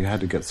achieve that you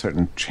had to get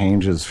certain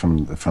changes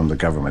from the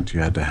government. You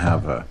had to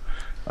have a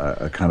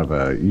kind of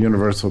a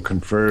universal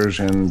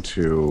conversion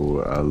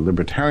to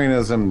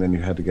libertarianism, then you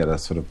had to get a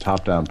sort of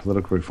top-down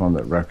political reform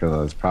that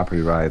recognized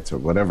property rights or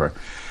whatever.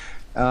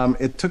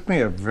 It took me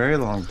a very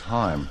long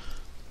time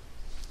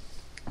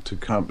to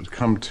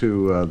come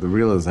to the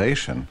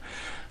realization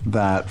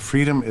that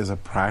freedom is a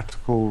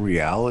practical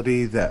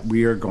reality that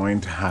we are going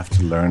to have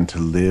to learn to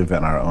live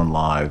in our own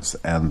lives,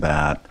 and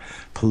that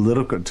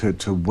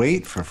to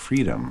wait for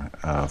freedom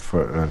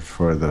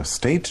for the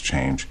state to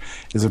change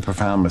is a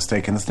profound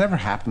mistake, and it's never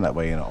happened that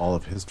way in all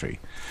of history.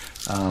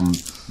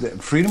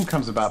 Freedom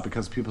comes about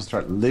because people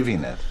start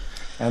living it,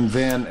 and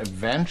then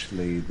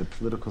eventually the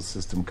political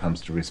system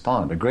comes to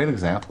respond. A great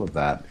example of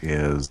that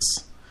is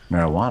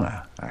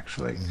marijuana,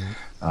 actually.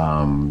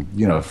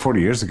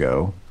 40 years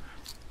ago,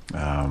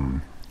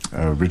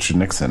 Richard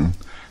Nixon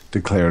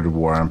declared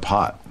war on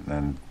pot,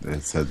 and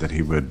it said that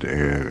he would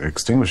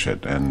extinguish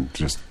it and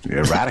just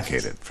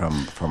eradicate it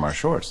from our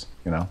shores.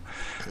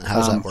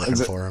 How's that working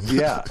for him?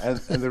 Yeah,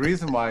 and the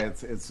reason why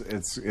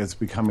it's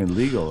becoming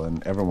legal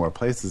in ever more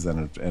places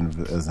and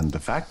is in de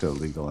facto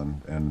legal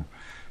and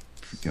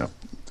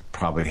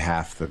probably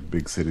half the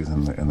big cities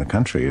in the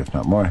country, if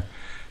not more,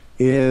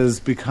 is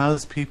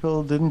because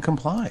people didn't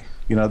comply.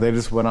 They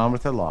just went on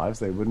with their lives.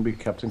 They wouldn't be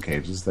kept in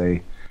cages.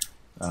 They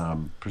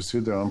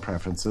pursued their own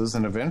preferences,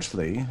 and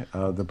eventually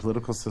the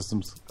political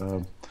systems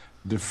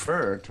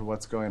defer to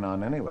what's going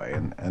on anyway.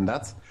 And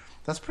that's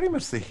pretty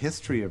much the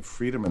history of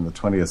freedom in the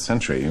 20th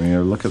century. I mean,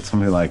 you look at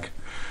something like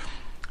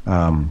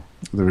the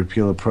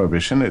repeal of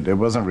prohibition. It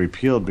wasn't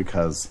repealed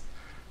because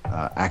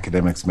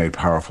academics made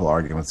powerful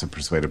arguments and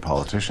persuaded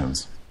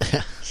politicians.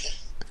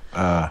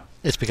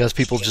 It's because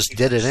people just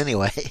did it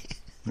anyway.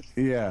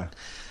 Yeah,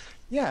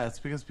 it's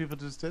because people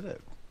just did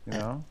it,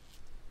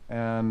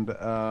 and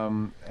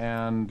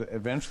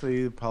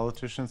eventually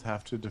politicians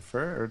have to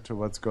defer to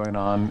what's going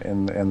on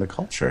in the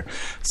culture.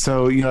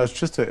 So it's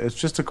just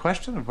a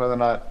question of whether or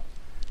not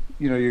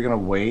you're going to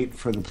wait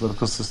for the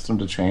political system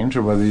to change,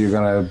 or whether you're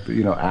going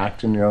to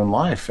act in your own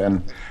life.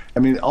 And I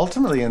mean,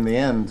 ultimately, in the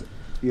end,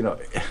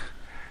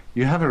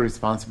 you have a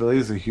responsibility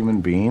as a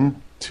human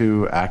being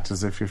to act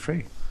as if you're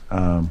free.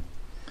 And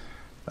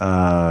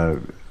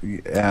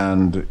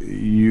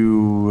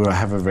you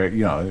have a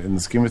very, in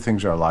the scheme of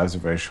things, our lives are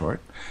very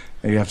short,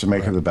 and you have to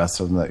make the best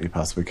of them that you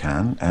possibly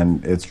can.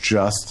 And it's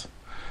just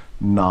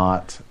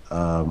not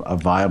a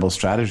viable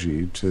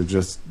strategy to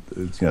just,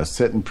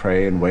 sit and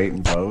pray and wait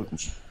and vote, and,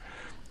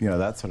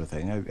 that sort of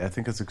thing. I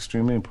think it's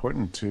extremely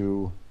important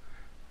to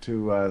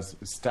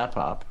step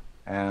up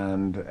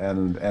and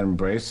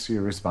embrace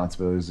your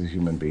responsibility as a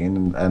human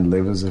being and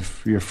live as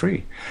if you're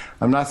free.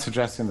 I'm not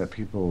suggesting that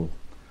people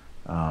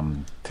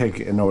take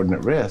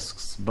inordinate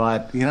risks,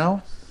 but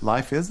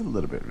life is a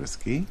little bit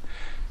risky,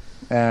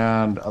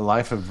 and a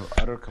life of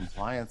utter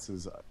compliance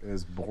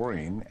is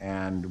boring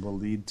and will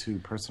lead to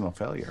personal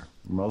failure.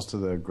 Most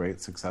of the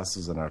great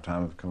successes in our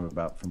time have come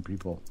about from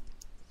people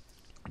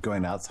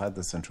going outside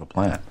the central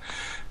plan,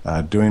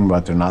 doing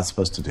what they're not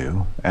supposed to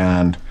do,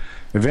 and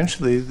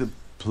eventually the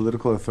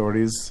political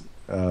authorities,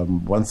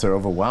 once they're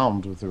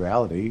overwhelmed with the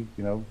reality,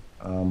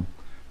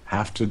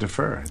 have to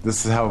defer.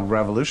 This is how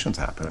revolutions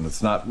happen.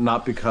 It's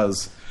not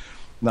because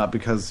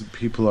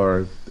people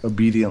are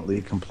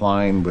obediently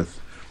complying with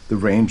the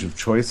range of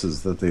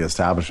choices that the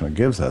establishment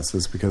gives us.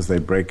 It's because they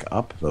break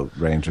up the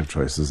range of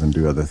choices and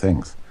do other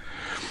things.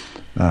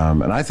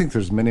 And I think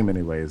there's many,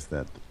 many ways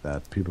that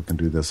people can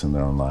do this in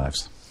their own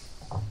lives.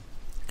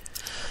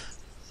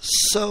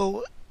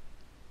 So,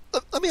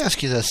 let me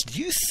ask you this.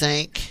 Do you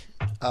think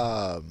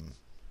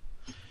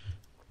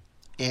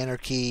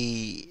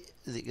anarchy,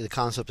 the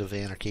concept of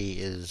anarchy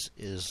is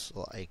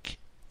like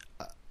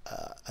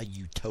a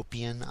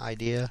utopian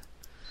idea?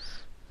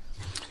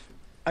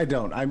 I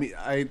don't. I mean,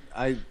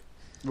 I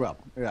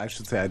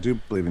should say I do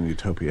believe in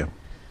utopia,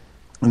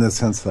 in the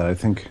sense that I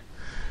think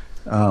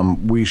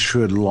we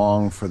should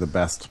long for the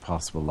best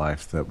possible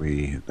life that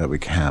we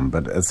can.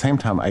 But at the same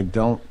time, I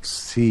don't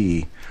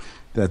see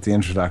that the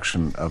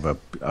introduction of a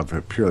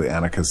purely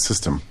anarchist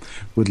system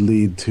would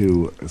lead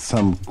to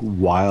some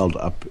wild,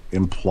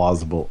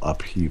 implausible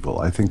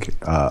upheaval. I think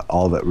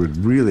all that would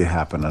really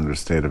happen under a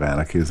state of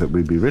anarchy is that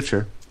we'd be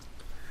richer,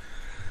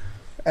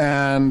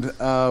 and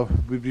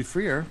we'd be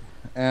freer,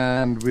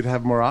 and we'd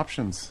have more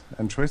options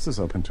and choices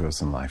open to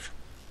us in life.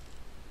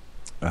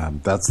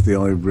 That's the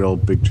only real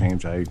big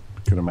change I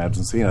could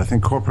imagine seeing. I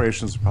think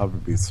corporations would probably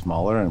be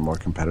smaller and more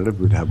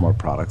competitive. We'd have more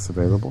products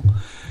available.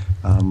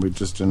 We'd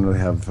just generally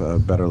have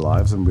better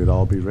lives, and we'd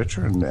all be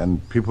richer.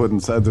 And people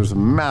wouldn't say there's a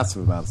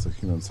massive amounts of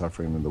human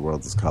suffering in the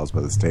world that's caused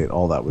by the state.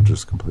 All that would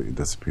just completely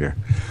disappear.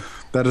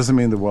 That doesn't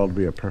mean the world would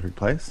be a perfect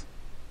place,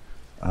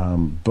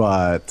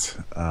 but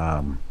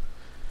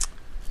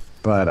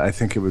I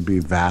think it would be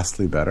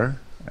vastly better.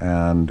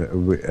 And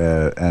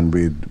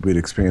we'd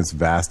experience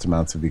vast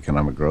amounts of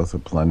economic growth, a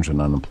plunge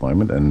in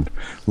unemployment, and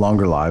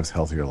longer lives,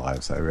 healthier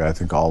lives. I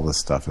think all this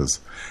stuff is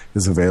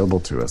available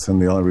to us,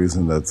 and the only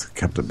reason that's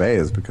kept at bay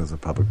is because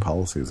of public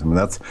policies. I mean,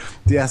 that's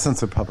the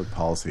essence of public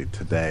policy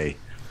today,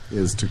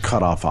 is to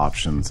cut off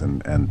options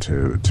and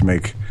to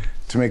make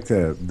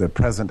the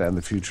present and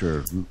the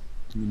future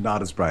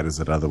not as bright as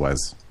it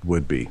otherwise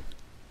would be.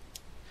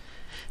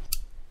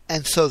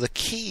 And so the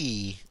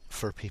key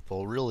for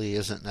people really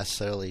isn't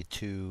necessarily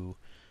to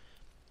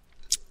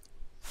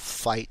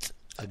fight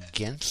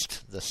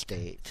against the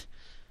state,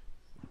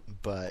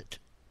 but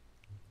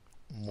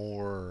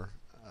more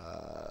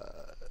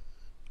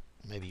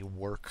maybe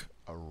work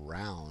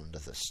around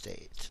the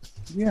state.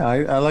 Yeah,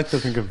 I like to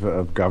think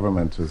of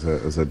government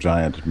as a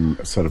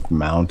giant sort of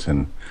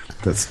mountain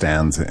that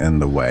stands in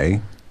the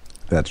way,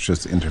 that's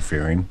just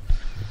interfering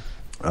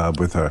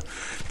with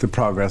the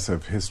progress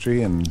of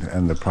history and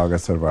the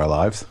progress of our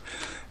lives.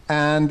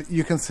 And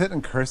you can sit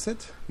and curse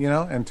it,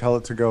 and tell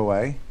it to go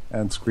away,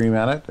 and scream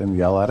at it and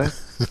yell at it,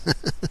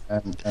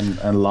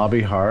 and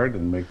lobby hard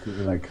and make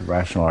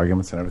rational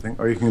arguments and everything.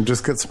 Or you can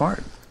just get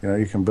smart.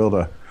 You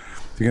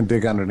can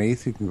dig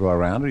underneath, you can go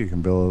around, or you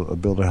can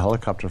build a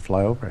helicopter,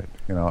 fly over it.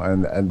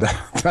 And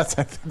that's,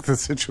 I think, the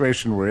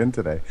situation we're in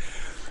today.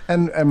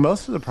 And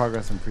most of the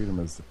progress and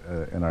freedom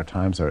in our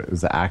times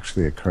is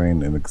actually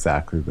occurring in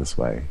exactly this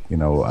way.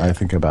 I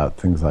think about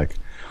things like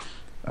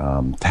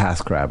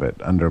TaskRabbit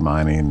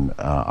undermining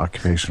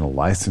occupational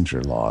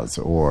licensure laws,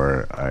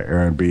 or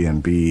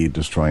Airbnb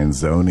destroying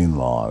zoning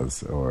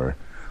laws, or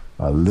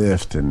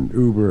Lyft and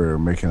Uber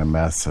making a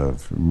mess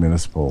of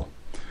municipal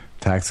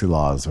taxi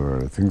laws,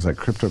 or things like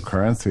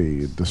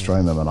cryptocurrency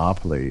destroying the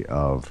monopoly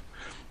of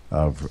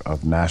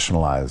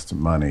nationalized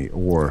money,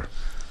 or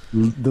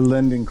the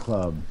lending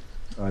club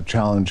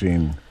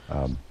challenging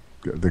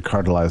the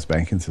cartelized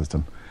banking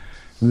system.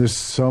 And there's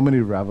so many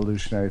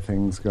revolutionary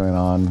things going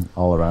on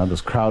all around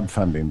us.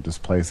 Crowdfunding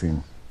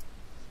displacing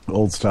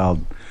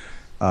old-style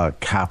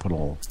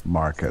capital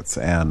markets,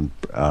 and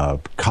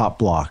cop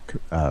block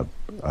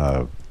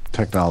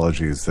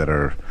technologies that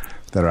are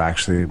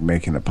actually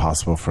making it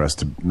possible for us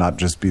to not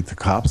just beat the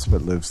cops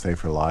but live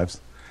safer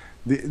lives.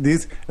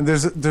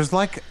 There's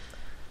like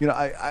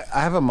I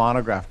have a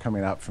monograph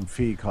coming out from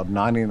FEE called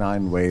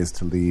 99 Ways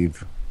to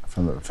Leave,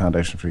 from the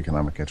Foundation for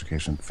Economic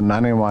Education,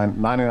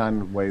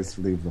 99 Ways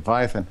to Leave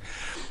Leviathan.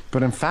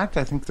 But in fact,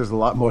 I think there's a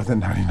lot more than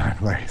 99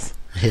 ways.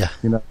 Yeah.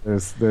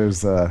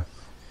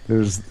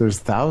 There's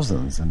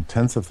thousands and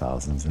tens of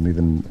thousands and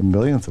even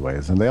millions of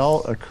ways. And they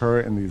all occur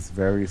in these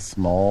very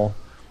small,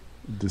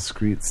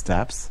 discrete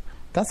steps.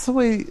 That's the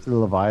way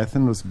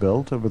Leviathan was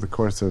built over the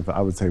course of,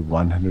 I would say,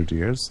 100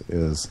 years,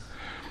 is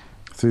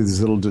through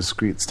these little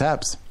discrete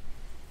steps.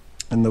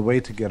 And the way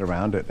to get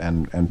around it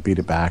and beat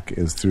it back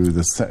is through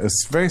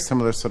it's very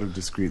similar sort of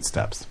discrete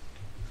steps.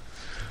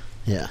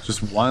 Yeah.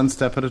 Just one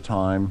step at a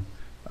time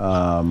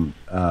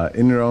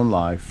in your own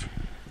life,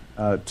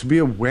 to be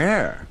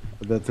aware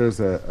that there's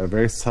a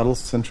very subtle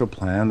central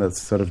plan that's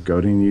sort of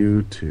goading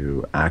you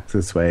to act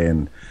this way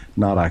and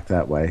not act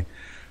that way,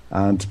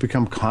 and to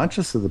become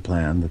conscious of the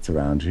plan that's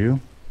around you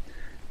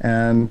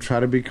and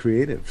try to be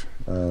creative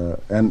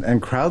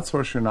and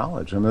crowdsource your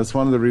knowledge. And that's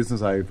one of the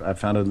reasons I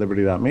founded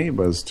Liberty.me,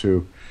 was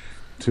to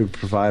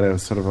provide a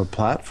sort of a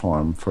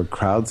platform for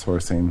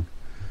crowdsourcing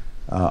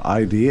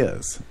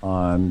ideas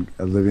on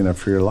living a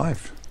freer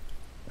life.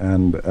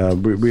 And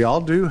we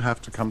all do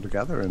have to come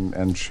together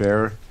and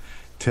share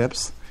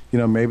tips.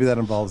 Maybe that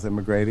involves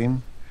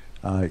immigrating.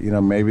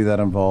 Maybe that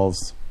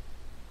involves,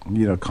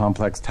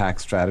 complex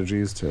tax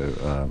strategies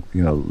to,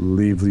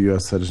 leave the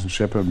U.S.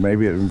 citizenship. Or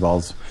maybe it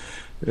involves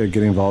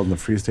getting involved in the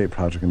Free State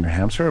Project in New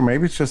Hampshire. Or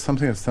maybe it's just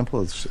something as simple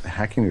as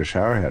hacking your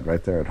shower head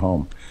right there at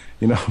home.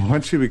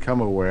 Once you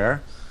become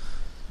aware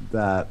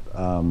that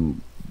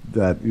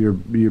that you're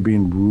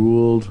being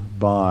ruled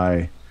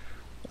by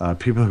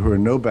people who are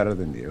no better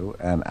than you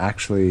and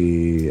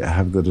actually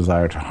have the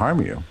desire to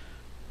harm you,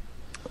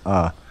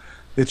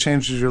 it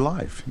changes your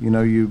life.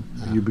 You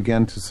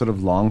begin to sort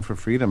of long for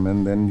freedom,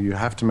 and then you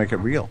have to make it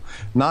real.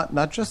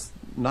 Not just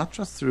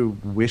through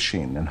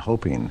wishing and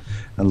hoping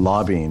and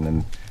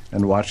lobbying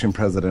and watching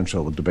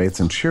presidential debates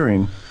and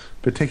cheering,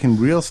 but taking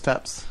real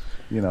steps,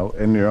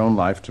 in your own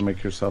life to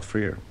make yourself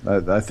freer.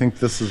 I think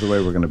this is the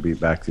way we're going to beat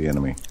back the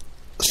enemy.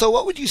 So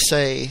what would you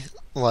say,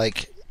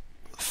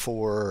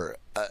 for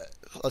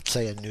let's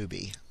say a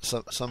newbie,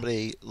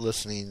 somebody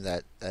listening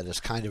that is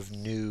kind of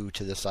new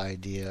to this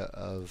idea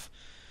of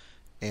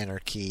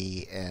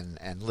anarchy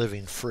and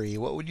living free?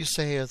 What would you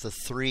say are the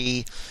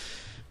three,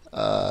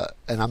 and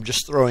I'm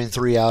just throwing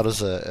three out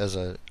as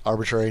a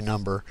arbitrary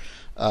number,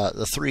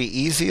 the three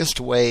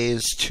easiest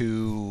ways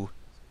to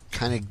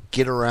kind of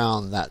get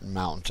around that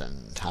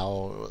mountain?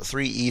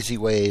 Three easy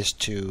ways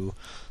to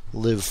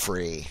live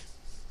free?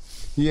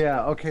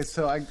 Yeah, okay,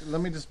 so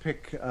let me just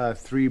pick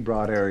three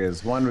broad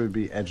areas. One would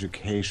be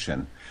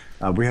education.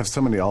 We have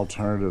so many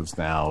alternatives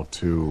now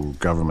to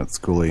government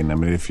schooling. I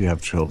mean, if you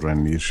have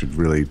children, you should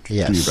really do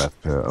your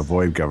best to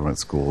avoid government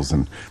schools.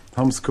 And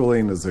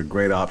homeschooling is a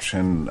great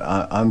option.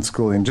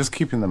 Unschooling, just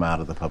keeping them out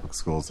of the public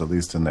schools, at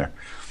least in their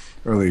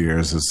early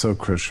years, is so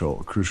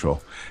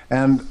crucial.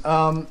 And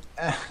don't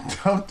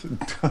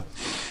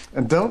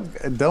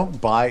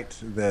bite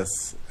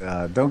this.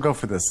 Don't go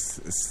for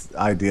this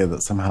idea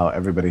that somehow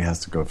everybody has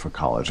to go for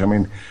college. I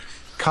mean,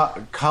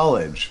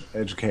 college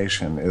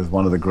education is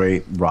one of the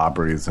great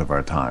robberies of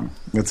our time.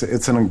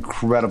 It's an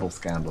incredible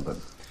scandal that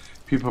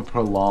people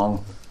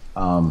prolong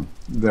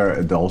their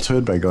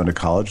adulthood by going to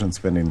college and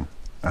spending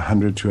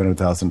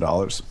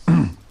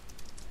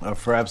 $100,000-$200,000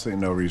 for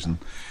absolutely no reason.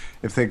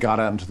 If they got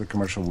out into the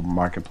commercial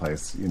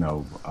marketplace,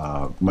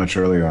 much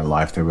earlier in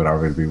life, they would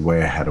already be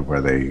way ahead of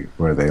where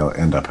they'll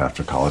end up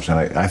after college. And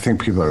I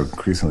think people are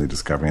increasingly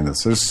discovering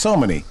this. There's so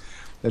many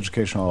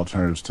educational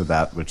alternatives to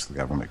that which the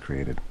government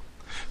created.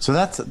 So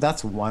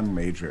that's one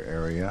major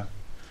area.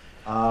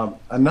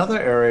 Another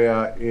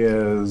area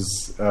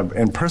is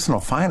in personal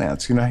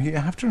finance. You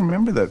have to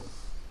remember that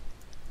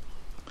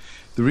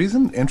the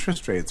reason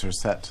interest rates are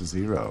set to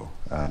zero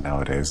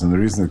nowadays, and the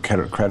reason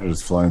credit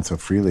is flowing so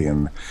freely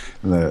and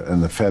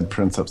the Fed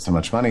prints up so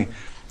much money,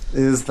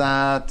 is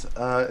that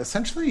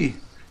essentially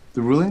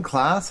the ruling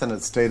class and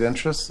its state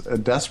interests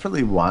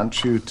desperately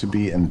want you to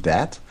be in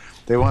debt.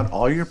 They want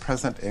all your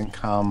present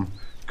income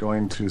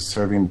going to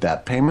serving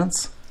debt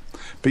payments,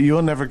 but you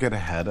will never get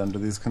ahead under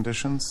these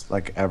conditions,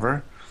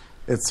 ever.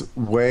 It's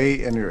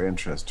way in your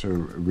interest to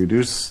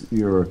reduce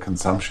your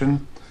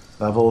consumption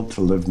level,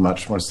 to live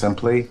much more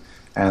simply,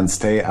 and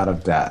stay out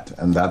of debt.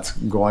 And that's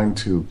going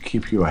to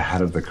keep you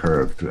ahead of the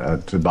curve.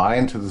 To buy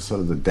into the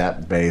sort of the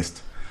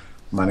debt-based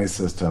money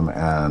system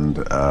and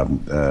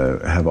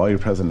have all your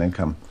present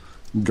income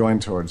going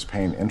towards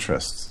paying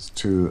interests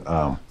to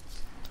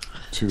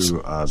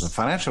the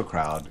financial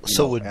crowd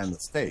and the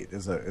state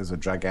is a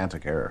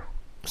gigantic error.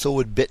 So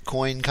would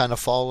Bitcoin kind of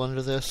fall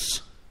under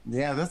this?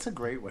 Yeah, that's a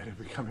great way to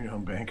become your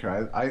own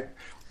banker.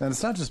 And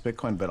it's not just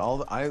Bitcoin, but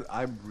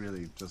I'm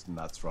really just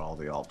nuts for all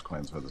the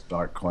altcoins, whether it's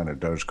Darkcoin or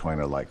Dogecoin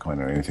or Litecoin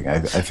or anything.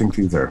 I think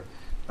these are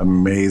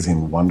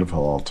amazing,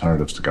 wonderful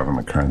alternatives to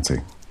government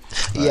currency.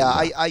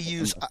 Yeah,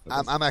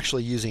 I'm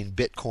actually using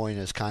Bitcoin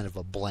as kind of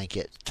a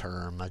blanket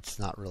term. That's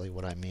not really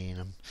what I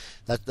mean.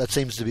 That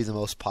seems to be the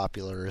most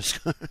popular.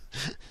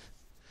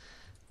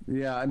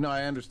 Yeah, no,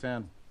 I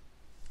understand.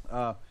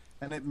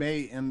 And it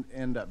may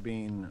end up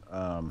being,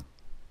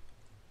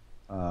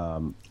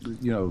 the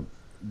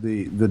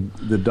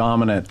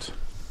dominant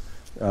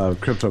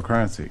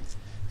cryptocurrency.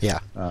 Yeah.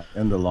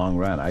 In the long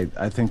run,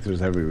 I think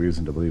there's every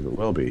reason to believe it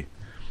will be.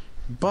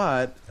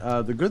 But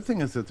the good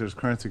thing is that there's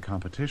currency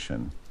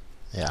competition.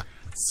 Yeah.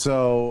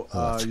 So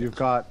you've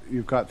got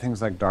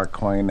things like dark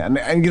coin,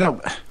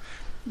 and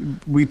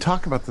we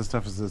talk about this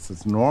stuff as if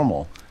it's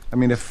normal. I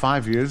mean, if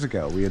 5 years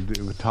ago we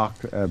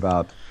talked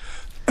about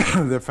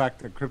the fact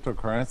that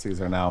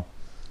cryptocurrencies are now,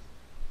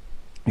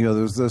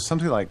 there's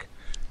something like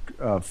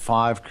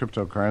 5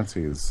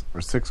 cryptocurrencies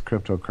or 6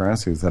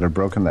 cryptocurrencies that have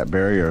broken that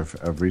barrier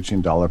of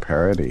reaching dollar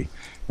parity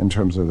in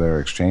terms of their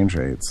exchange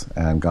rates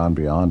and gone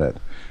beyond it,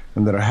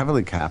 and that are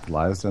heavily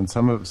capitalized, and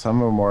some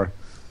are more.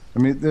 I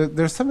mean,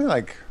 there's something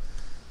like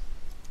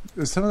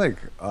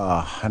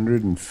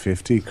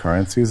 150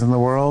 currencies in the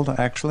world,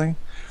 actually,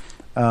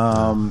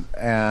 and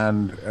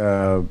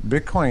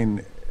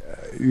Bitcoin,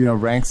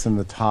 ranks in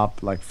the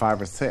top like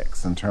 5 or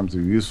 6 in terms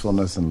of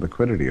usefulness and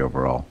liquidity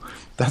overall.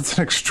 That's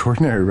an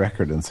extraordinary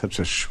record in such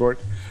a short,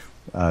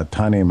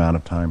 tiny amount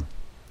of time.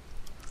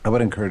 I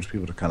would encourage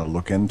people to kind of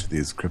look into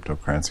these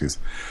cryptocurrencies,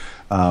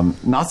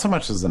 not so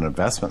much as an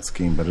investment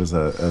scheme, but as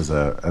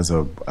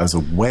a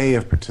way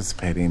of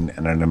participating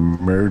in an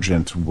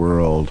emergent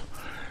world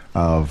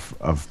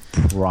of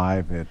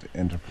private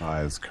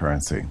enterprise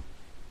currency.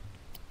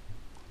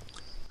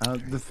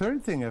 The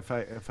third thing, if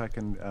I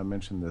can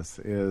mention this,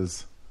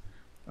 is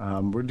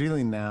we're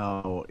dealing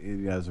now,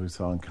 as we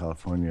saw in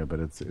California, but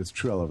it's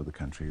true all over the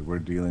country. We're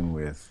dealing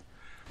with,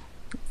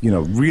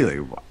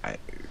 really a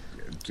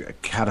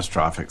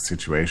catastrophic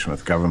situation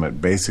with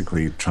government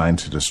basically trying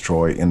to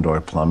destroy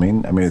indoor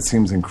plumbing. I mean, it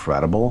seems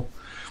incredible.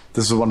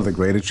 This is one of the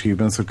great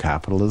achievements of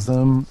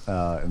capitalism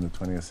in the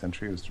 20th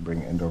century, is to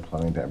bring indoor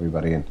plumbing to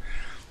everybody,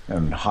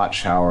 and hot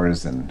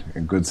showers and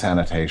good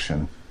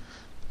sanitation.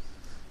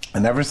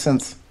 And ever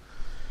since,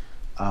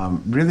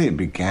 really it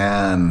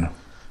began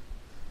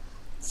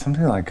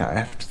something like, I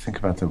have to think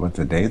about what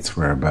the dates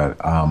were,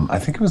 but I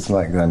think it was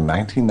like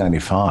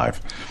 1995.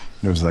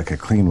 There was like a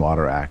Clean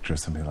Water Act or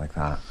something like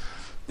that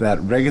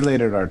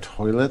regulated our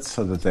toilets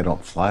so that they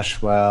don't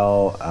flush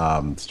well,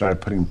 started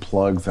putting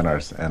plugs in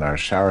our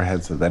shower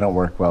heads so they don't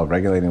work well,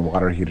 regulating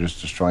water heaters,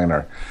 destroying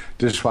our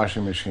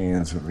dishwashing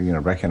machines,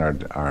 wrecking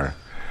our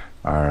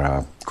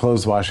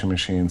clothes washing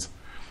machines,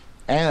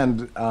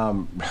 and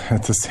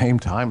at the same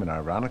time, and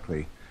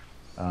ironically,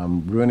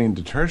 ruining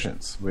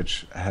detergents,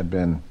 which had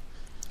been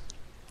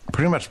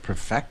pretty much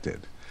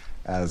perfected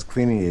as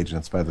cleaning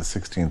agents by the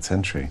 16th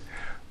century.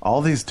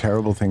 All these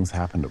terrible things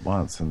happened at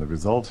once, and the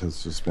result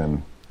has just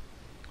been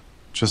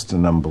just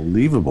an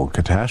unbelievable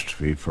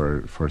catastrophe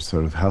for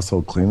sort of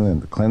household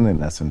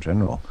cleanliness in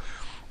general.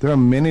 There are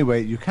many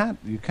ways you can't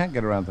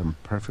get around them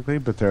perfectly,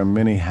 but there are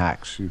many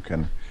hacks you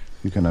can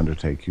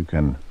undertake. You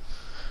can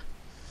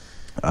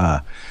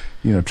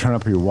turn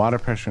up your water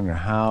pressure in your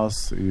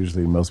house.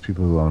 Usually, most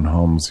people who own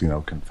homes,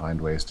 can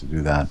find ways to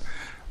do that.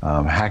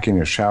 Hacking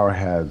your shower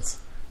heads,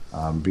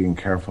 being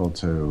careful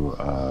to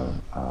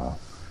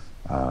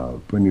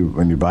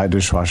when you buy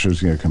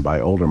dishwashers, you can buy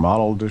older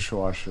model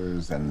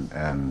dishwashers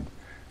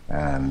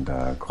and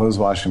clothes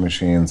washing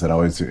machines, and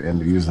always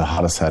use the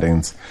hottest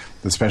settings,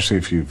 especially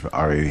if you've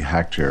already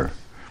hacked your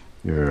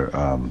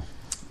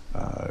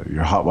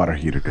hot water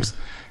heaters.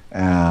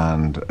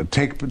 And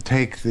take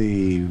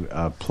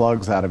the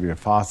plugs out of your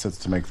faucets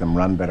to make them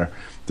run better.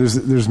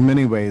 There's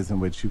many ways in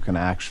which you can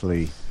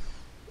actually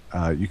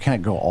you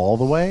can't go all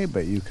the way,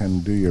 but you can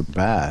do your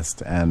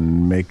best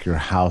and make your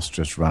house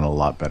just run a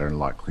lot better and a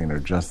lot cleaner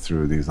just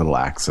through these little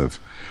acts of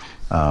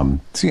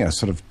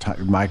sort of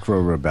micro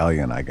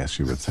rebellion, I guess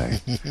you would say.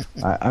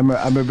 I'm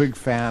a big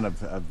fan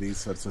of these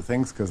sorts of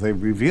things because they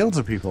reveal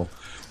to people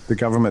the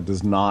government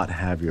does not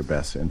have your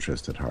best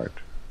interest at heart.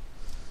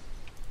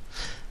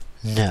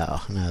 No,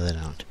 they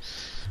don't.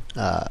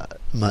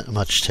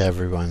 Much to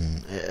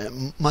everyone,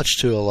 much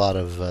to a lot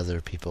of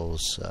other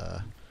people's.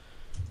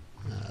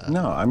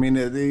 No, I mean,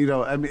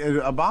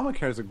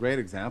 Obamacare is a great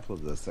example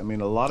of this. I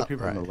mean, a lot of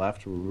people on the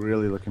left were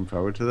really looking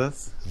forward to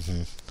this,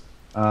 thinking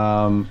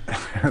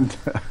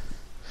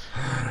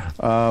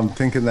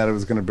that it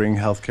was going to bring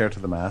health care to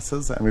the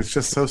masses. I mean, it's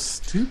just so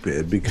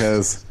stupid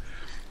because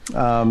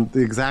the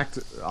exact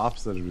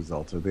opposite has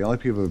resulted. The only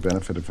people who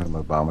benefited from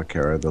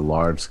Obamacare are the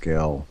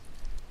large-scale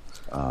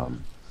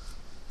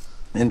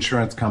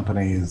insurance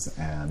companies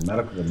and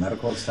the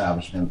medical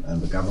establishment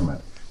and the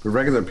government. But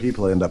regular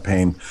people end up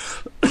paying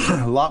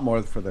a lot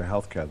more for their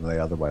health care than they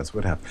otherwise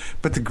would have.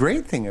 But the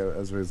great thing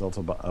as a result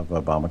of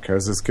Obamacare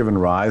is it's given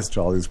rise to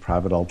all these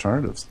private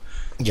alternatives.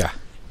 Yeah.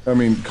 I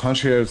mean,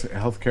 concierge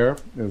health care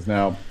is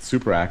now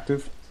super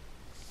active.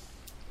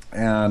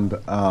 And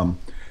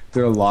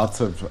there are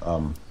lots of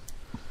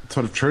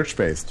sort of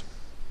church-based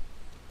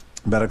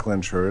medical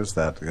insurers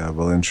that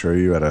will insure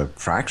you at a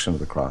fraction of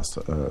the cost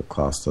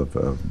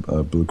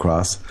of Blue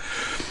Cross.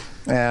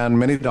 And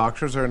many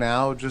doctors are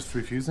now just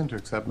refusing to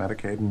accept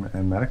Medicaid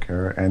and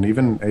Medicare, and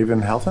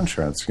even health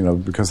insurance,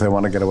 because they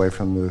want to get away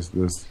from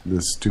this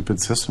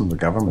stupid system the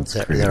government's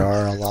created. There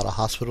are a lot of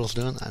hospitals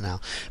doing that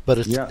now.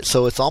 But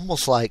so it's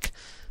almost like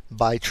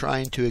by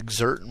trying to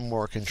exert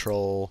more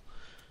control,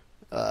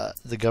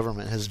 the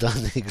government has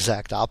done the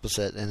exact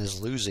opposite and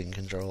is losing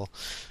control.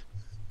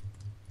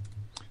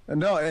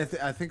 No, I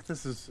think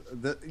this is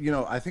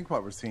I think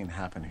what we're seeing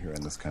happen here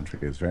in this country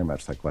is very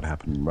much like what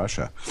happened in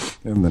Russia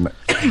in the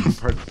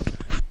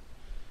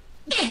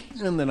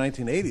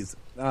 1980s.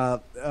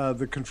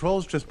 The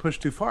controls just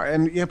pushed too far,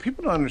 and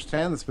people don't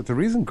understand this. But the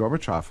reason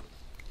Gorbachev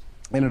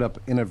ended up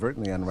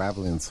inadvertently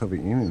unraveling the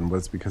Soviet Union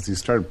was because he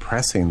started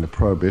pressing the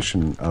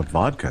prohibition of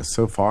vodka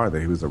so far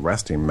that he was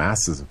arresting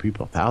masses of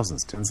people,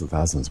 thousands, tens of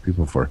thousands of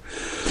people for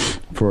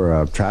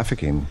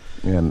trafficking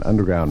in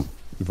underground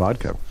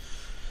vodka.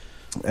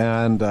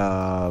 And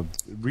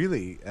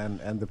really,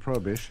 and the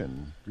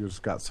prohibition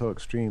just got so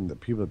extreme that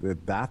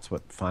that's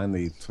what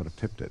finally sort of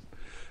tipped it.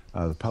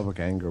 The public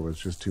anger was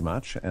just too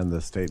much, and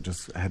the state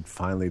just had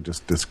finally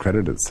just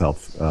discredited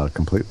itself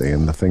completely,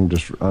 and the thing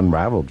just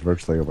unraveled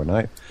virtually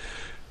overnight.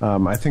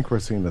 I think we're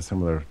seeing a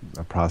similar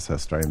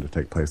process starting to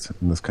take place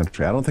in this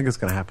country. I don't think it's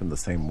going to happen the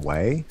same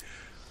way.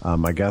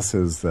 My guess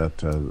is that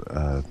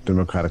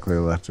democratically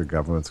elected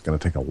government is going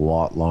to take a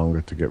lot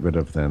longer to get rid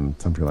of than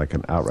something like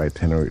an outright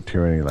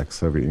tyranny like the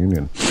Soviet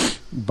Union.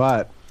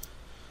 But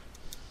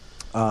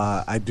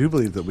I do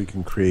believe that we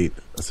can create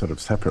a sort of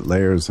separate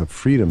layers of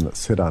freedom that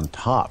sit on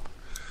top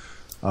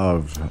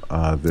of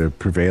the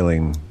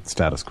prevailing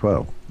status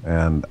quo.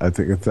 And I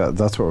think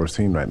that's what we're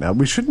seeing right now.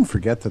 We shouldn't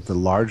forget that the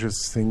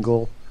largest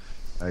single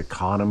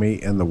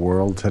economy in the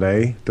world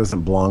today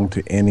doesn't belong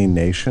to any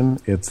nation.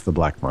 It's the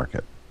black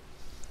market.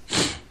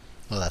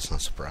 Well, that's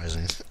not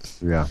surprising.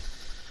 Yeah.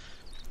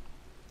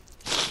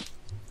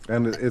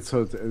 And it's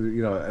so,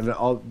 and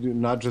all,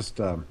 not just,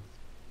 and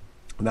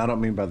I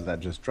don't mean by that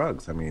just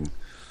drugs. I mean,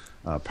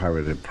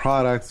 pirated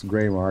products,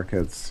 gray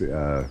markets,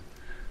 workers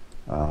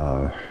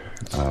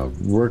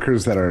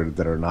that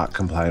are not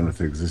complying with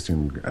the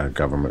existing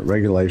government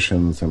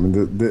regulations. I mean,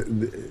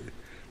 the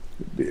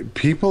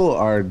people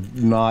are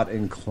not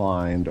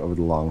inclined over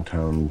the long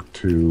term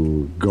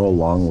to go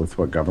along with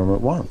what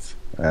government wants.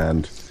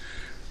 And,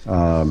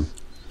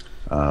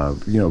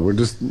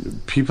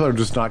 people are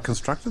just not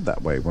constructed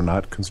that way. We're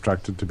not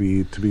constructed to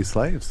be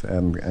slaves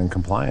and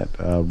compliant.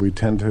 We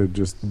tend to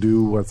just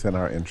do what's in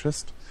our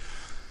interest,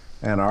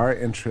 and our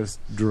interests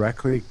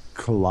directly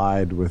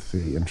collide with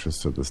the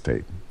interests of the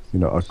state,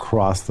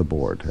 across the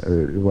board,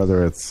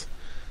 whether it's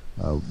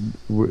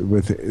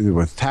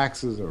with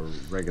taxes or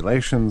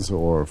regulations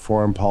or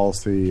foreign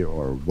policy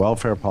or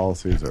welfare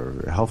policies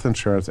or health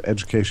insurance,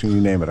 education,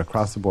 you name it,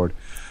 across the board.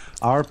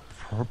 Our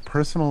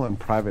personal and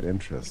private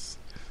interests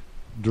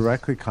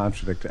directly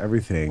contradict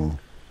everything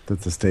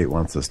that the state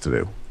wants us to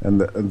do,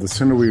 and the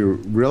sooner we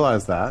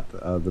realize that,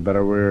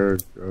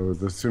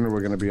 the sooner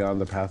we're going to be on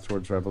the path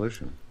towards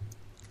revolution.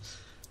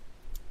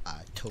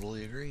 I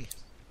totally agree.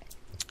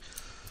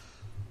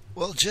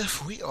 Well,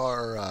 Jeff, we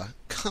are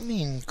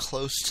coming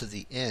close to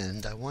the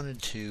end. I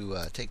wanted to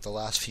take the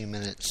last few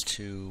minutes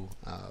to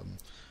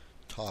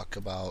talk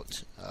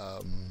about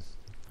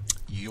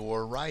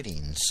your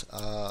writings,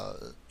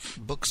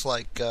 books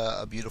like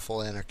A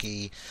Beautiful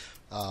Anarchy,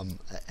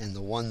 and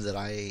the one that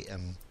I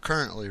am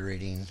currently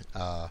reading,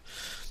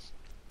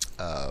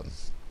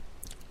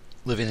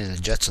 Living in a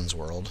Jetsons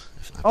World.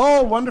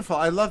 Oh, wonderful.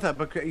 I love that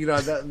book.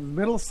 That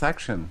middle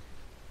section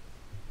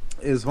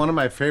is one of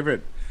my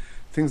favorite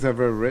things I've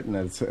ever written.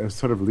 It's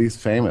sort of least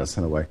famous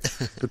in a way.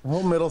 But the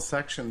whole middle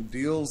section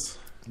deals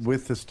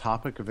with this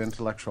topic of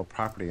intellectual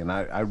property, and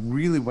I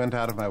really went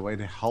out of my way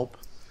to help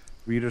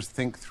readers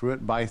think through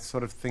it by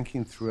sort of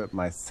thinking through it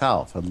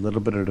myself a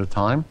little bit at a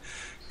time,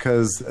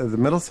 because the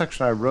middle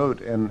section I wrote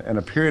in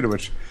a period in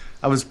which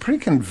I was pretty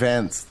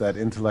convinced that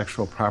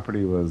intellectual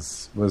property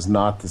was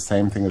not the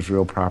same thing as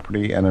real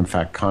property, and in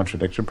fact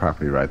contradicted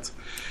property rights.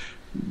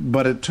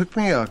 But it took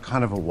me a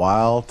kind of a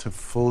while to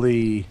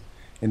fully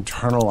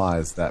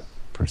internalize that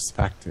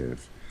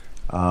perspective.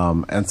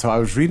 And so I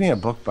was reading a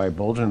book by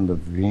Bulgen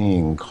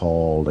Levine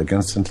called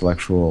Against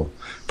Intellectual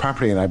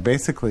Property, and I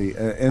basically,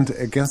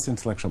 Against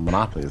Intellectual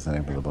Monopoly is the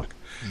name of the book.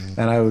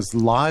 And I was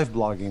live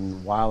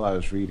blogging while I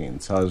was reading.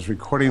 So I was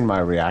recording my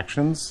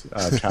reactions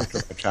chapter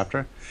by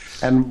chapter.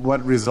 And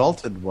what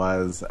resulted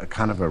was a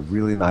kind of a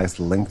really nice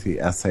lengthy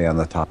essay on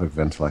the topic of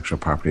intellectual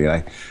property.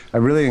 And I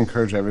really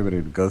encourage everybody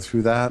to go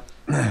through that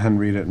and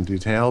read it in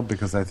detail,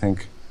 because I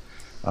think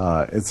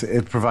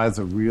it provides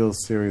a real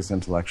serious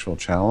intellectual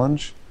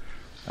challenge.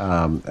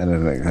 And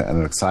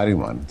an exciting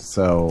one.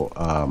 So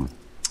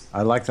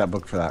I like that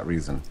book for that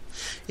reason.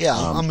 Yeah,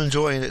 I'm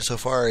enjoying it so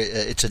far.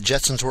 It's a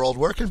Jetsons World.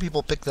 Where can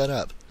people pick that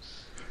up?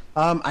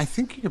 I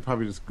think you could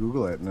probably just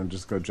Google it and then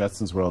just go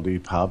Jetsons World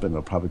EPUB, and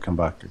it'll probably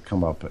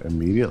come up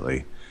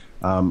immediately.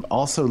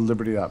 Also,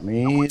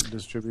 Liberty.me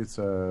distributes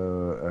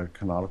a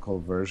canonical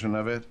version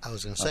of it. I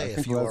was going to say,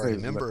 if you are a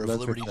member of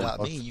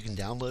Liberty.me, you can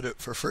download it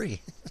for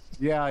free.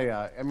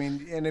 Yeah. I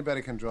mean,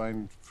 anybody can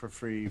join for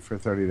free for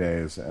 30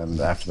 days, and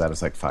after that,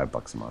 it's like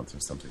 $5 a month or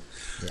something.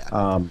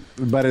 Yeah.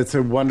 But it's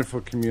a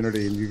wonderful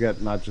community, and you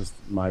get not just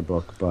my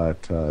book,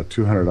 but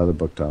 200 other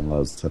book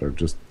downloads that are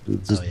just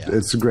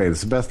it's great.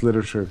 It's the best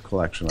literature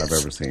collection I've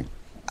ever seen.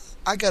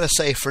 I gotta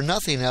say, for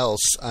nothing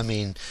else, I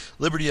mean,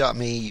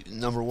 Liberty.me,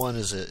 number one,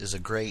 is a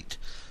great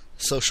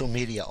social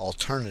media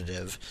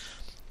alternative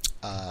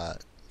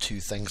to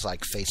things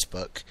like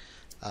Facebook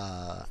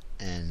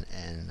and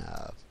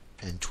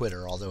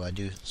Twitter. Although I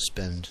do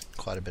spend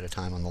quite a bit of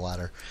time on the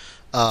latter.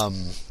 I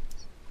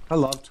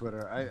love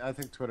Twitter. I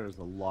think Twitter is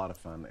a lot of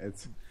fun.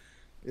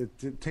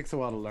 It takes a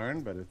while to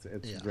learn, but it's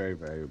very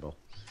valuable.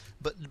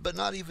 But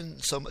not even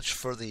so much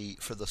for the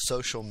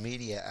social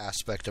media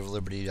aspect of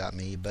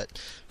Liberty.me, but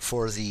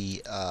for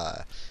the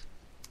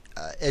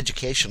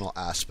educational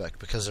aspect,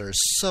 because there's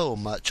so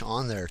much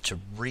on there to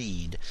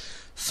read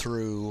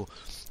through,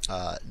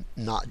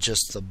 not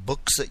just the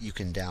books that you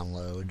can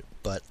download,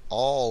 but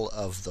all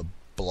of the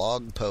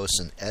blog posts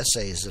and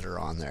essays that are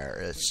on there.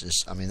 It's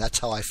just, I mean, that's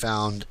how I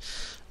found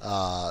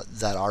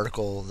that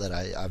article that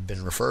I've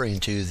been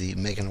referring to, the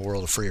Making the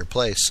World a Freer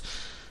Place.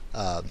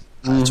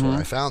 That's where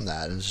I found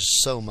that. And there's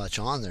just so much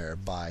on there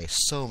by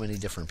so many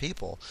different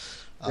people.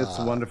 It's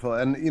wonderful.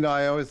 And,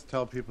 I always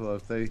tell people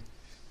if they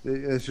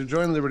should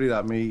join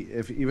Liberty.me,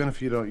 even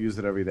if you don't use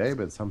it every day,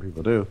 but some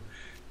people do.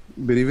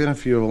 But even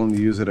if you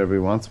only use it every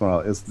once in a while,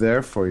 it's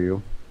there for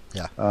you.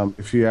 Yeah.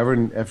 If you ever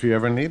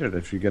need it,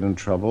 if you get in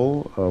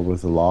trouble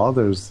with the law,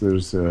 there's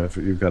if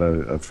you've got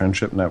a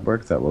friendship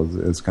network that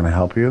is going to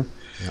help you.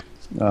 Yeah.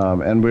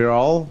 And we're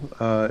all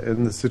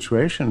in the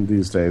situation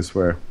these days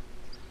where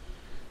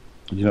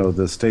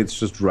the state's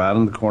just right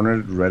in the corner,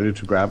 ready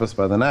to grab us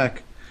by the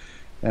neck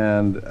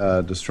and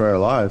destroy our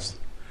lives.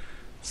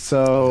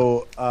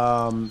 So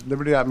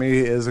Liberty.me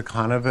is a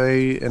kind of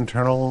a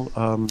internal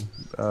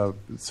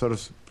sort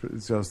of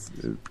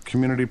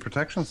community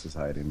protection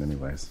society in many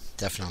ways.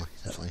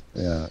 Definitely.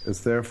 Yeah,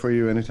 it's there for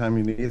you anytime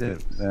you need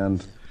it,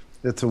 and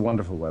it's a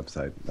wonderful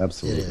website.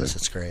 Absolutely, it is.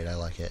 It's great. I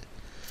like it.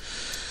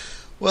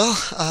 Well,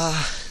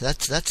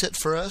 that's it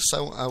for us.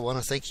 I want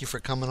to thank you for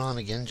coming on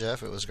again,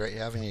 Jeff. It was great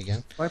having you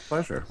again. My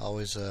pleasure.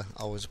 Always a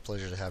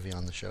pleasure to have you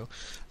on the show.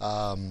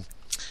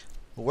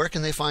 Where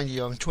can they find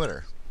you on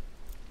Twitter?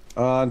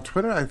 On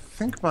Twitter, I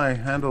think my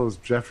handle is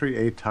Jeffrey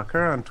A.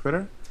 Tucker on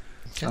Twitter.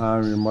 Okay.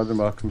 You're more than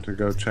welcome to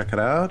go check it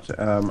out.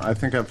 I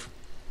think I've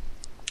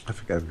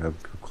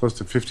close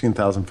to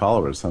 15,000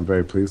 followers, so I'm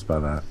very pleased by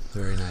that.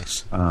 Very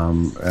nice.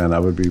 And I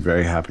would be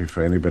very happy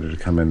for anybody to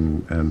come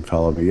in and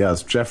follow me.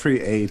 Yes,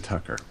 Jeffrey A.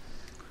 Tucker.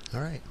 All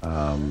right.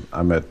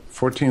 I'm at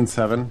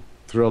 14.7.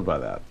 Thrilled by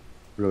that.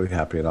 Really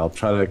happy, and I'll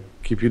try to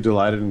keep you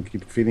delighted and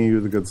keep feeding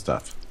you the good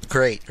stuff.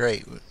 Great.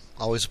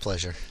 Always a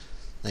pleasure.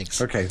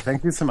 Thanks. Okay,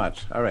 thank you so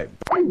much. All right.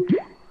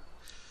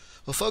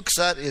 Well, folks,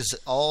 that is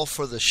all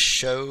for the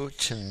show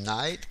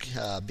tonight.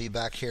 Be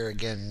back here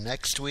again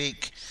next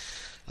week.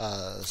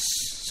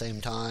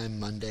 Same time,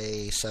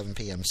 Monday, 7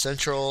 p.m.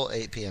 Central,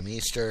 8 p.m.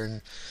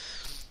 Eastern.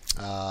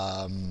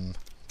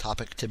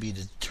 Topic to be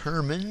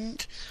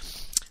determined.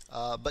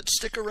 But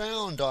stick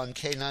around on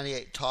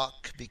K98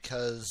 Talk,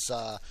 because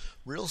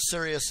Real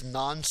Serious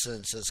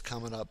Nonsense is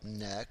coming up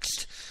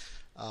next.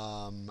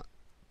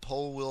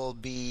 Poll will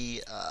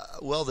be,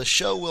 the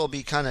show will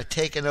be kind of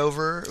taken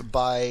over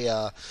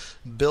by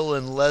Bill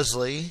and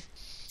Leslie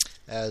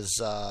as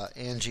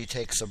Angie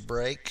takes a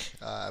break,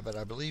 but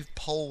I believe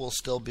Poll will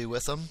still be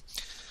with them.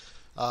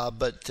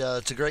 But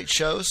it's a great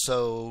show,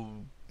 so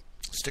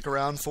stick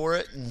around for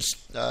it and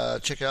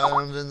check it out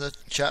in the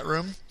chat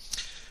room.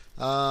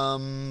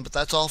 But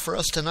that's all for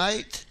us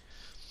tonight,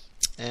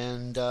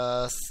 and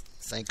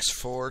thanks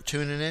for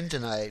tuning in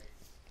tonight.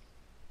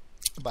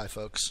 Bye,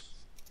 folks.